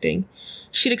expecting.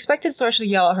 She'd expected Sorcer to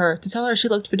yell at her, to tell her she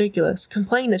looked ridiculous,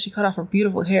 complain that she cut off her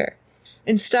beautiful hair.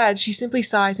 Instead, she simply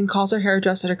sighs and calls her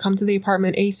hairdresser to come to the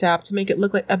apartment ASAP to make it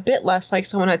look like a bit less like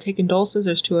someone had taken dull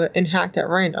scissors to it and hacked at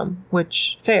random.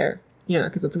 Which, fair. Yeah,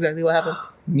 because that's exactly what happened.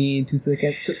 Me in 2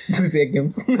 seconds. 2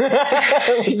 seconds. You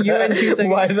in 2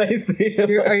 seconds. Why did I say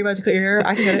it? Are you about to cut your hair?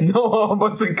 I can get it. No, I'm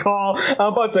about to call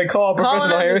a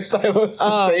professional hairstylist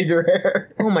to save your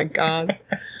hair. Oh my god.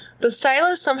 The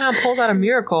stylist somehow pulls out a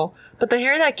miracle, but the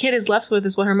hair that Kit is left with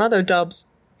is what her mother dubs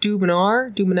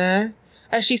Dubonnaire,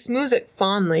 as she smooths it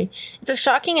fondly. It's a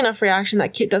shocking enough reaction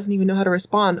that Kit doesn't even know how to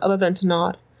respond other than to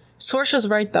nod. Sorcer's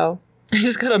right, though. I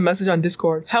just got a message on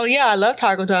Discord. Hell yeah, I love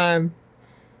taco time.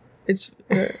 It's...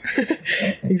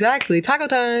 exactly, taco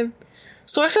time.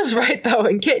 Sorcer's right, though,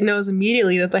 and Kit knows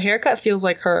immediately that the haircut feels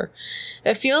like her.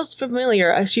 It feels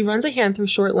familiar as she runs a hand through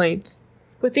short length.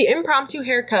 With the impromptu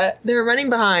haircut, they're running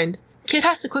behind. Kit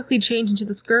has to quickly change into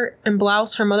the skirt and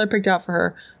blouse her mother picked out for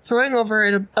her, throwing over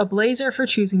it a blazer of her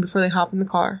choosing before they hop in the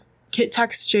car. Kit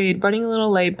texts Jade, running a little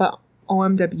late, but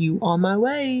OMW, on my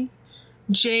way.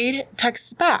 Jade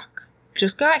texts back.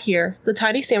 Just got here. The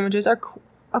tiny sandwiches are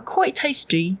quite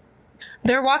tasty.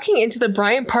 They're walking into the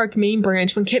Bryant Park main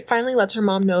branch when Kit finally lets her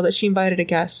mom know that she invited a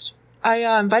guest. I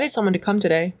invited someone to come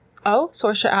today. Oh?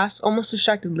 Sorcia asks, almost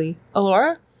distractedly.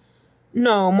 Alora?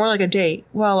 No, more like a date.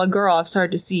 Well, a girl I've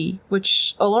started to see,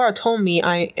 which Alora told me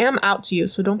I am out to you,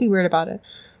 so don't be weird about it.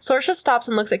 Sorcia stops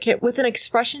and looks at Kit with an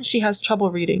expression she has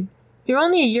trouble reading. You're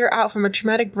only a year out from a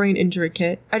traumatic brain injury,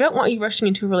 Kit. I don't want you rushing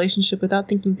into a relationship without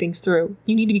thinking things through.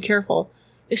 You need to be careful.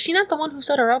 Is she not the one who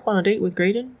set her up on a date with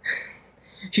Graydon?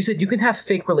 She said you can have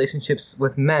fake relationships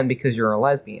with men because you're a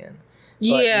lesbian.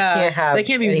 Yeah, they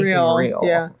can't be real.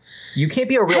 Yeah. You can't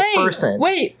be a real person.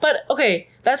 Wait, but okay,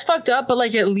 that's fucked up, but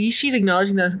like at least she's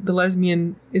acknowledging that the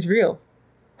lesbian is real.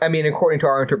 I mean, according to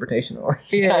our interpretation.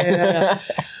 Yeah.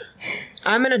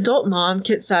 I'm an adult, Mom,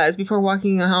 Kit says before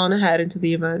walking on ahead into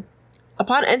the event.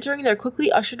 Upon entering, they're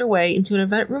quickly ushered away into an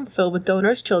event room filled with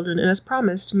donors, children, and as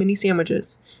promised, mini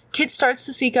sandwiches. Kit starts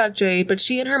to seek out Jade, but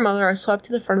she and her mother are swept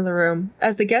to the front of the room.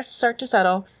 As the guests start to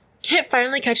settle, Kit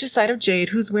finally catches sight of Jade,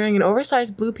 who's wearing an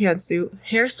oversized blue pantsuit,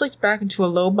 hair slicked back into a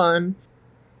low bun.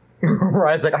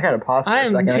 Ryan's like, I gotta pause for a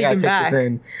second. I gotta take this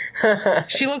in.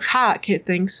 She looks hot, Kit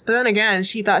thinks, but then again,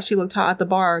 she thought she looked hot at the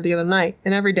bar the other night,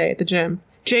 and every day at the gym.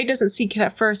 Jade doesn't see Kit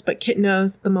at first, but Kit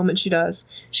knows the moment she does.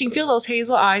 She can feel those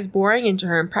hazel eyes boring into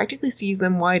her and practically sees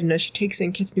them widen as she takes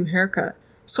in Kit's new haircut.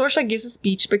 Sorcia gives a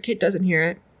speech, but Kit doesn't hear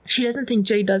it. She doesn't think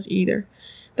Jade does either.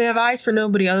 They have eyes for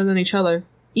nobody other than each other,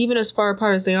 even as far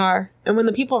apart as they are. And when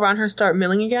the people around her start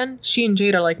milling again, she and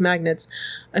Jade are like magnets.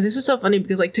 And this is so funny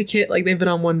because, like, to Kit, like, they've been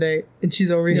on one date, and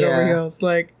she's over heels.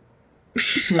 Like,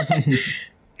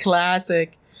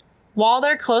 classic. While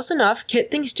they're close enough, Kit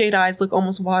thinks Jade's eyes look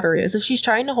almost watery, as if she's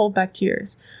trying to hold back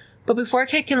tears. But before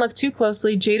Kit can look too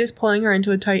closely, Jade is pulling her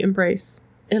into a tight embrace.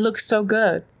 It looks so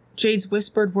good. Jade's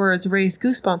whispered words raise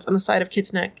goosebumps on the side of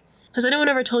Kit's neck. Has anyone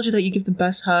ever told you that you give the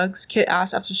best hugs? Kit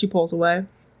asks after she pulls away.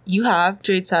 You have,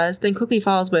 Jade says, then quickly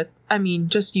follows with, I mean,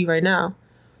 just you right now.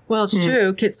 Well, it's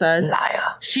true, Kit says.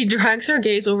 Liar. She drags her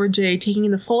gaze over Jade, taking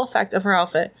in the full effect of her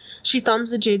outfit. She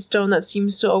thumbs the jade stone that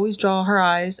seems to always draw her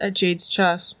eyes at Jade's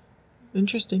chest.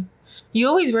 Interesting. You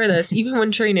always wear this, even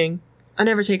when training. I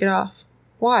never take it off.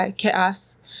 Why? Kit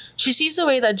asks. She sees the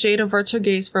way that Jade averts her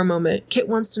gaze for a moment. Kit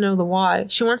wants to know the why.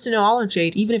 She wants to know all of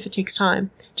Jade, even if it takes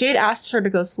time. Jade asks her to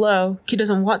go slow. Kit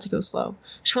doesn't want to go slow.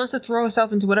 She wants to throw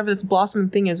herself into whatever this blossoming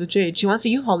thing is with Jade. She wants to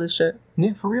U-Haul this shit.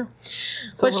 Yeah, for real.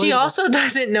 So but she also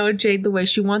doesn't know Jade the way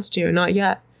she wants to. Not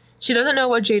yet. She doesn't know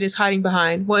what Jade is hiding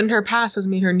behind, what in her past has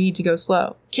made her need to go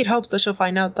slow. Kit hopes that she'll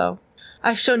find out, though.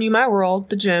 I've shown you my world,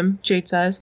 the gym, Jade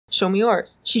says. Show me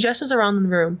yours. She gestures around the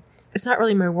room. It's not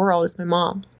really my world, it's my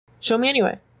mom's. Show me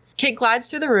anyway. Kit glides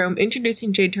through the room,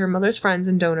 introducing Jade to her mother's friends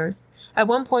and donors. At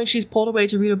one point, she's pulled away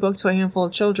to read a book to a handful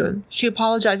of children. She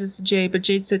apologizes to Jade, but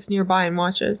Jade sits nearby and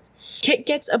watches. Kit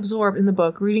gets absorbed in the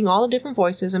book, reading all the different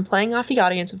voices and playing off the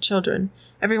audience of children.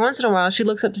 Every once in a while, she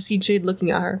looks up to see Jade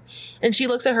looking at her, and she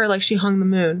looks at her like she hung the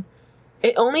moon.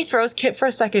 It only throws Kit for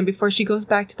a second before she goes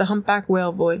back to the humpback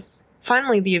whale voice.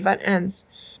 Finally, the event ends.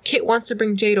 Kit wants to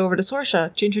bring Jade over to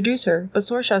Sorsha to introduce her, but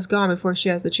Sorsha is gone before she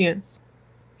has the chance.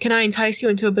 Can I entice you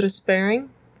into a bit of sparring?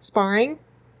 Why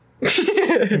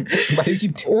do you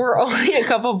keep doing We're only a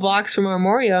couple blocks from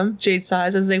Armouriam, Jade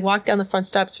sighs as they walk down the front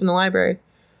steps from the library.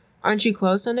 Aren't you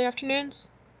closed Sunday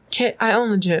afternoons? Kit, I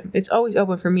own the gym. It's always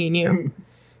open for me and you.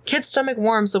 Kit's stomach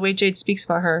warms the way Jade speaks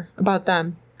about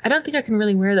them. I don't think I can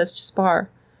really wear this to spar.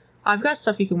 I've got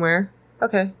stuff you can wear.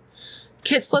 Okay.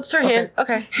 Kit slips her hand.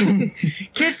 Okay.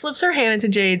 Kit slips her hand into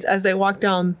Jade's as they walk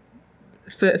down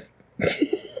 5th.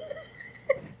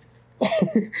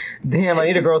 Damn, I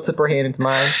need a girl to slip her hand into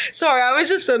mine. Sorry, I was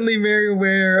just suddenly very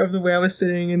aware of the way I was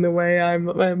sitting and the way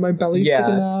my belly's sticking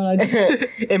out.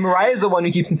 And Mariah's the one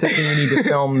who keeps insisting we need to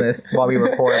film this while we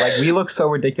record. Like, we look so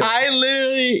ridiculous.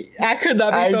 I could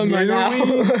not be filmed right now.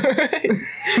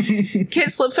 Kit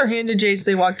slips her hand to Jade as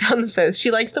they walk down the 5th. She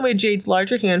likes the way Jade's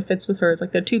larger hand fits with hers,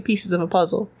 like they're two pieces of a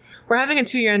puzzle. We're having a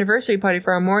 2-year anniversary party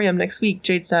for Armouriam next week,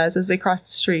 Jade says as they cross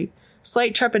the street.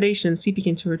 Slight trepidation seeping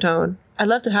into her tone. I'd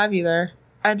love to have you there.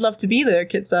 I'd love to be there,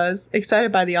 Kit says,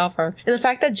 excited by the offer. And the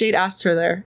fact that Jade asked her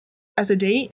there. As a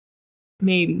date?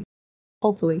 Maybe.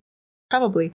 Hopefully.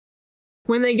 Probably.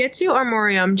 When they get to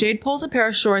Armouriam, Jade pulls a pair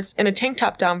of shorts and a tank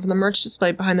top down from the merch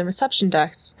display behind the reception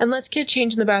desk, and lets Kit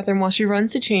change in the bathroom while she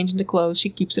runs to change into clothes she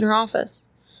keeps in her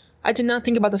office. I did not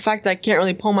think about the fact that I can't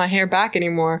really pull my hair back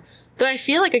anymore, though I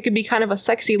feel like it could be kind of a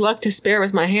sexy look to spare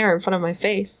with my hair in front of my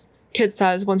face, Kit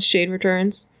says once Jade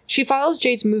returns. She follows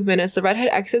Jade's movement as the redhead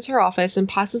exits her office and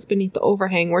passes beneath the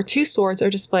overhang where 2 swords are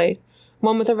displayed,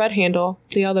 one with a red handle,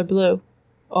 the other blue.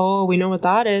 Oh, we know what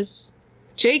that is.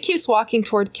 Jade keeps walking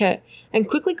toward Kit and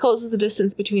quickly closes the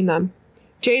distance between them.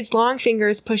 Jade's long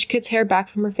fingers push Kit's hair back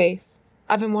from her face.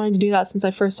 I've been wanting to do that since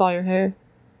I first saw your hair.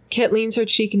 Kit leans her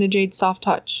cheek into Jade's soft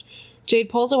touch. Jade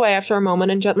pulls away after a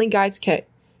moment and gently guides Kit,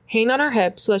 hanging on her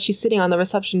hip so that she's sitting on the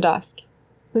reception desk.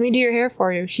 Let me do your hair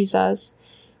for you, she says.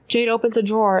 Jade opens a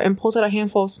drawer and pulls out a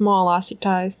handful of small elastic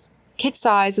ties. Kit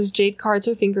sighs as Jade cards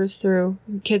her fingers through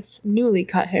Kit's newly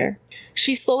cut hair.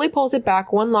 She slowly pulls it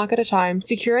back 1 lock at a time,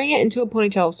 securing it into a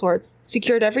ponytail of sorts,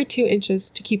 secured every 2 inches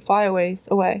to keep flyaways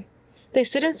away. They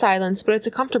sit in silence, but it's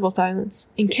a comfortable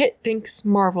silence, and Kit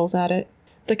marvels at it.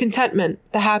 The contentment,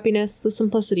 the happiness, the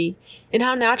simplicity, and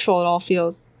how natural it all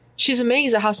feels. She's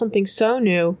amazed at how something so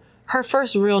new, her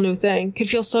first real new thing, could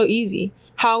feel so easy.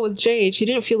 How with Jade, she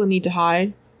didn't feel the need to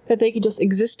hide. That they could just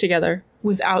exist together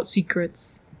without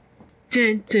secrets.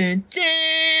 Dun, dun,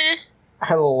 dun.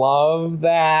 I love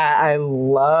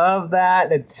that.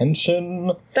 The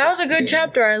tension. That was a good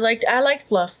chapter. I liked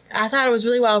fluff. I thought it was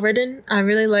really well written. I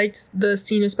really liked the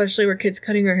scene, especially where Kit's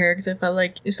cutting her hair, because I felt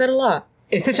like it said a lot.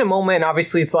 It's such a moment.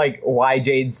 Obviously, it's like why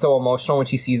Jade's so emotional when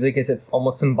she sees it, because it's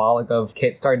almost symbolic of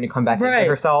Kit starting to come back into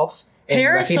herself.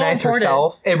 Hair is so important.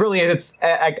 Herself. It really is.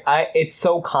 It's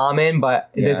so common, but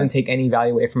it doesn't take any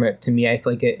value away from it. To me, I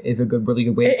feel like it is a really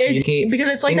good way to communicate. Because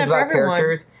it's like that for everyone.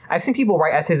 Characters. I've seen people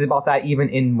write essays about that even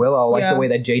in Willow, like the way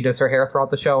that Jade does her hair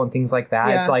throughout the show and things like that.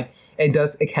 Yeah. It's like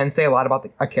it can say a lot about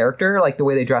a character, like the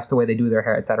way they dress, the way they do their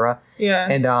hair, etc.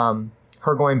 Yeah. And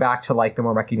her going back to like the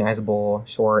more recognizable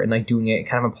short and like doing it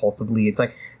kind of impulsively. It's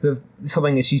like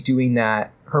something that she's doing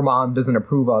that her mom doesn't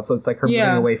approve of. So it's like her moving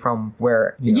away from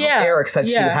where Eric said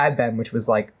she had been, which was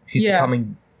like she's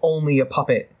becoming only a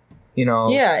puppet.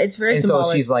 Yeah, it's very symbolic.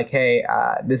 So she's like, hey,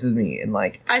 this is me. And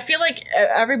like, I feel like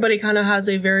everybody kind of has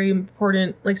a very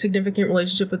important, like significant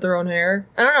relationship with their own hair.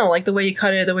 I don't know, like the way you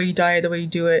cut it, the way you dye it, the way you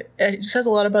do it. It just says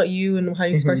a lot about you and how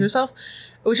you express yourself.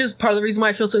 Which is part of the reason why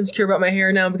I feel so insecure about my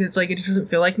hair now, because it's like it just doesn't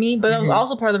feel like me. But that was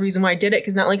also part of the reason why I did it,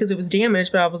 because not only because it was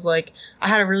damaged, but I was like, I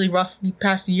had a really rough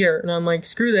past year, and I'm like,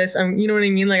 screw this. You know what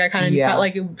I mean? Like I kind of felt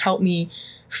like it helped me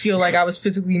feel like I was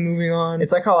physically moving on.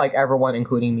 It's like how like everyone,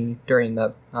 including me, during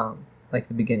the like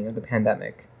the beginning of the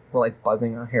pandemic, we're like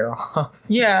buzzing our hair off.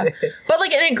 Yeah. But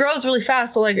like, and it grows really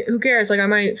fast. So like, who cares? Like I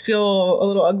might feel a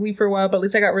little ugly for a while, but at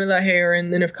least I got rid of that hair.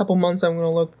 And in a couple months, I'm going to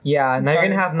look. Yeah. Now you're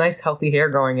going to have nice, healthy hair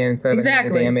growing in instead of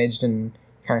getting damaged and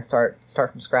kind of start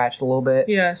from scratch a little bit.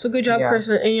 Yeah. So good job, Chris.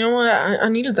 And you know what? I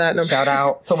needed that. No. Shout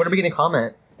out. So what are we going to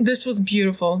comment? This was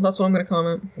beautiful. That's what I'm going to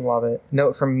comment. Love it.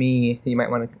 Note from me that you might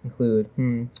want to include.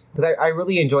 Because I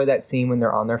really enjoy that scene when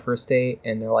they're on their first date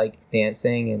and they're like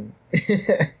dancing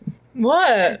and...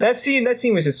 What? That scene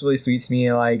was just really sweet to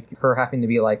me. Like her having to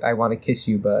be like, I want to kiss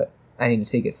you, but I need to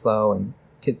take it slow. And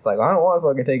Kit's like, I don't want to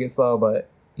fucking take it slow, but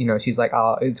you know, she's like,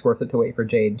 oh, it's worth it to wait for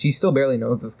Jade. She still barely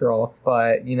knows this girl.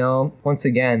 But, you know, once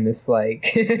again, this like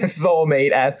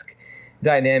soulmate-esque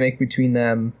dynamic between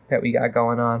them that we got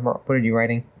going on. What are you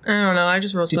writing? I don't know. I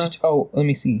just wrote stuff. Oh, let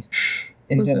me see.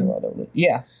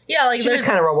 Yeah. Yeah, like she just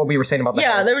kind of wrote what we were saying about that.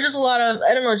 Yeah, there was just a lot of,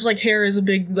 I don't know, just like hair is a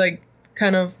big, like,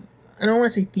 kind of, I don't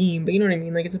want to say theme, but you know what I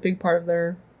mean? Like, it's a big part of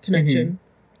their connection. Mm-hmm.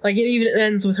 Like, it even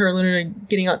ends with her literally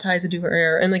getting out ties to do her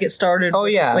hair, and like it started. Oh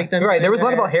yeah, like them. Right. There was a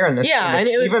lot about hair in this. Yeah, and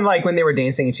it was, even like when they were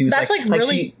dancing, and she was like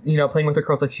really, she, you know, playing with her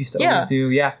curls like she used to always do.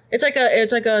 Yeah, it's like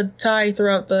a tie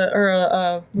throughout the,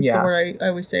 or what's the word I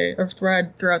always say, or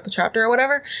thread throughout the chapter or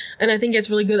whatever. And I think it's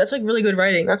really good. That's like really good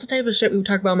writing. That's the type of shit we would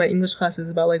talk about in my English classes,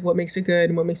 about like what makes it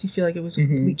good and what makes you feel like it was a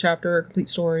complete chapter or a complete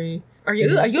story. Are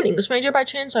you an English major by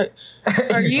chance? Are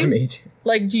you major?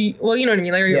 Like, do you, well, you know what I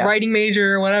mean? Like, are you a writing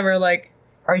major or whatever? Like,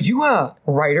 are you a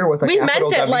writer with a capital W? We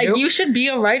meant it. Like, you should be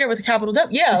a writer with a capital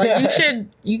W. Yeah, like, you should,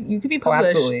 you could be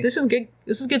published. Absolutely. This is good.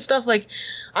 This is good stuff. Like,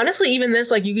 honestly, even this,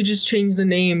 like, you could just change the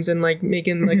names and, like, make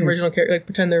them, like, original characters, like,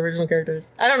 pretend they're original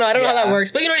characters. I don't know how that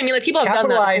works, but you know what I mean? Like, people have done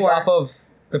that before. Capitalize off of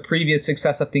the previous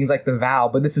success of things like The Vow,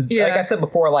 but this is, like I said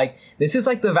before, like, this is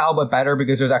like The Vow, but better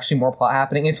because there's actually more plot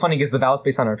happening. It's funny because The Vow is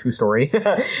based on a true story,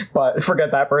 but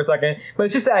forget that for a second. But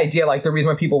it's just the idea, like, the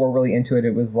reason why people were really into it,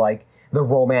 it was, like, the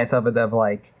romance of it, of,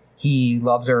 like, he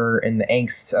loves her and the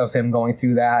angst of him going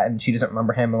through that, and she doesn't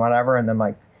remember him and whatever, and then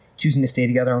like choosing to stay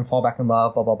together and fall back in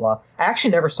love, blah blah blah. I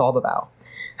actually never saw The Vow.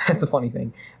 That's a funny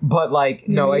thing, but like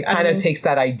no, it kind of takes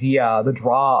that idea, the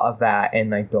draw of that,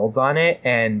 and like builds on it,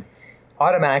 and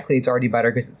automatically it's already better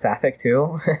because it's sapphic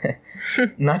too.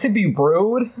 Not to be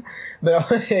rude,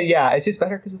 but yeah, it's just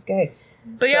better because it's gay.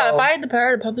 But so, yeah, if I had the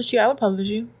power to publish you, I would publish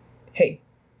you. Hey,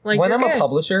 like, when I'm a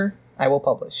publisher, I will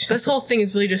publish. This whole thing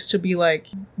is really just to be like,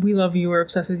 we love you, we're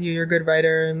obsessed with you, you're a good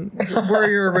writer, and we're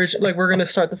your original, like, we're gonna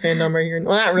start the fandom right here.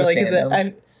 Well, not really, because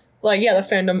the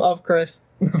fandom of Chris.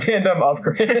 The fandom of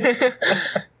Chris.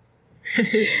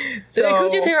 So, like,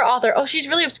 who's your favorite author? Oh, she's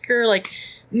really obscure, like,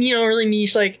 you know, really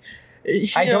niche, like,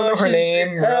 I don't know her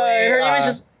name. Really, her name is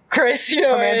just Chris, you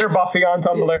know. Commander Buffy on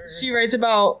Tumblr. She writes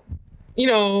about, you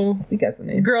know, I think that's the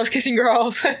name. Girls kissing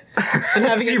girls. And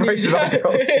having she writes about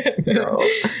girls kissing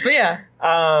girls. But yeah,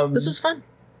 this was fun.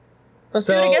 Let's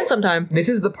do it again sometime. This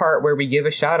is the part where we give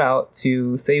a shout out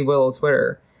to Save Willow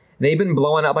Twitter. They've been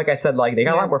blowing up, like I said, like they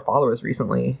got a lot more followers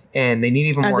recently, and they need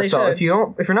even more. So if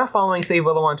you're not following Save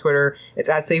Willow on Twitter, it's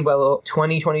at Save Willow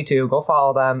 2022. Go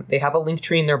follow them. They have a link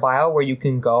tree in their bio where you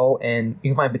can go and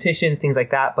you can find petitions, things like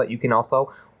that. But you can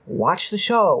also watch the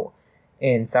show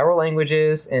in several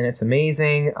languages, and it's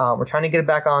amazing. We're trying to get it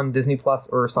back on Disney Plus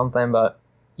or something, but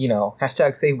you know,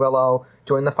 hashtag Save Willow.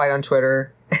 Join the fight on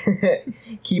Twitter.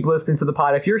 Keep listening to the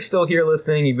pod. If you're still here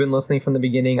listening, you've been listening from the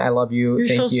beginning. I love you. You're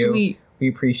Thank so you. Sweet. We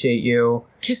appreciate you.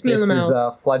 Kiss me on the mouth. This is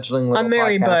a fledgling little I'm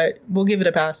married, podcast. but we'll give it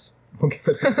a pass. We'll give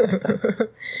it a pass.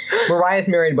 Mariah's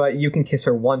married, but you can kiss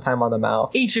her one time on the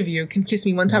mouth. Each of you can kiss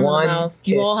me one time on the mouth.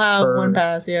 You all have one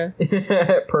pass, yeah.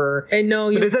 Per. And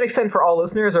no, but does that extend for all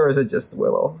listeners, or is it just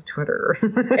Willow Twitter?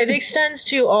 It extends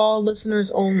to all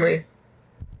listeners only.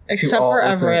 Except for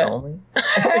Everett.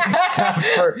 Except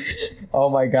for, oh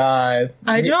my god.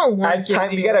 I don't want to. It's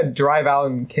time you gotta drive out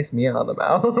and kiss me on the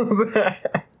mouth.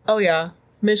 Oh yeah,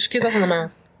 Mish, kiss us on the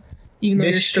mouth. Even though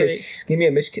you're straight. Kiss. Give me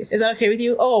a Mish kiss. Is that okay with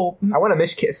you? Oh, I want a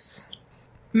Mish kiss.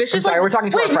 Mish is sorry, like, we're talking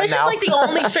to our friend Mish now. is like the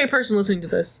only straight person listening to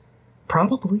this.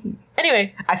 Probably.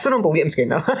 Anyway. I still don't believe I'm scared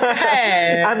now.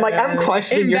 Hey, I'm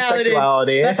questioning your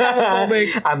sexuality. That's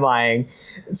homophobic. I'm lying.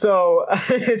 So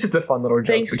it's just a fun little joke.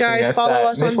 Thanks, guys. Follow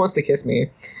us. Mish wants to kiss me.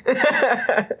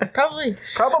 Probably.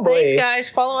 Probably. Thanks, guys.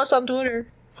 Follow us on Twitter.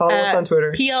 Follow us on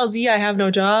Twitter. PLZ, I have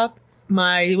no job.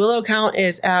 My Willow account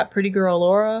is at Pretty Girl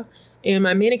Laura. And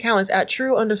my main account is at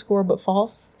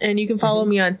true_but_false. And you can follow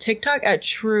me on TikTok at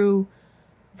true ...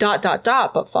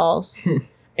 but false.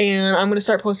 And I'm going to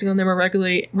start posting on there more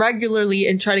regularly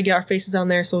and try to get our faces on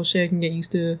there so Shay can get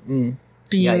used to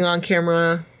being on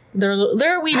camera. They're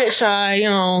a wee bit shy, you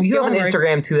know. You have an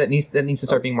Instagram too that needs to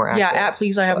start being more active. Yeah, at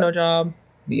Please I Have No Job.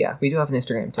 Yeah, we do have an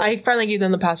Instagram too. I finally gave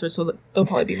them the password so that they'll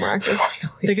probably be more active.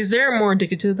 Because they're more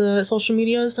addicted to the social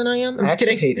medias than I am. I'm just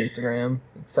kidding. I hate Instagram,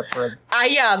 except for...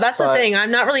 yeah, that's the thing.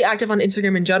 I'm not really active on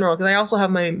Instagram in general, because I also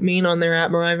have my main on there at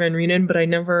Mariah Van Reenen, but I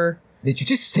never... Did you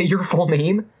just say your full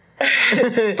name?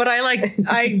 But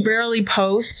I rarely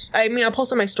post. I mean, I'll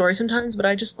post on my story sometimes, but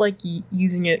I just like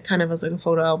using it kind of as like a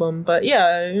photo album. But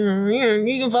yeah,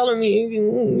 you can follow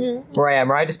me.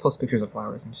 Mariah just posts pictures of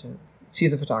flowers and shit.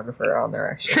 She's a photographer on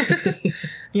there, actually.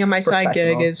 Yeah, my side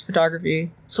gig is photography.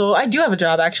 So I do have a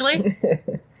job, actually.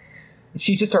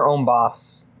 She's just her own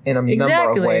boss in a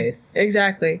number of ways.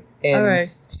 Exactly. And all right.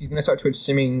 She's gonna start Twitch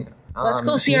streaming. Let's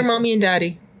go see our mommy and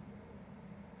daddy.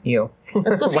 Ew.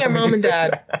 Let's go see our mom and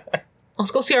dad.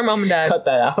 Let's go see our mom and dad. Cut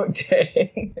that out,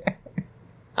 Jay.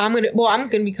 I'm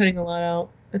gonna be cutting a lot out.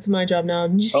 That's my job now.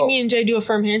 Did you see me and Jay do a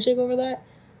firm handshake over that?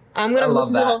 I'm gonna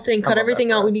listen to the whole thing, cut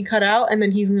everything out we need cut out, and then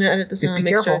he's gonna edit the sound. Just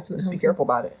be careful. Just be careful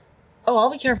about it. Oh,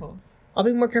 I'll be careful. I'll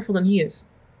be more careful than he is.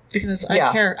 Because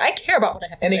I care. I care about what I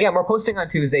have to say. And again, we're posting on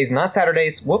Tuesdays, not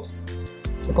Saturdays. Whoops.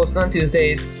 We're posting on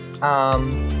Tuesdays.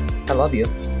 I love you.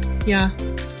 Yeah.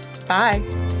 Bye.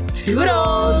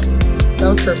 Toodles! That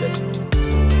was perfect.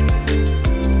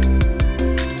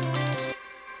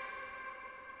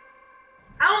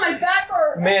 Ow, my back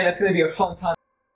hurts! Man, that's gonna be a fun time.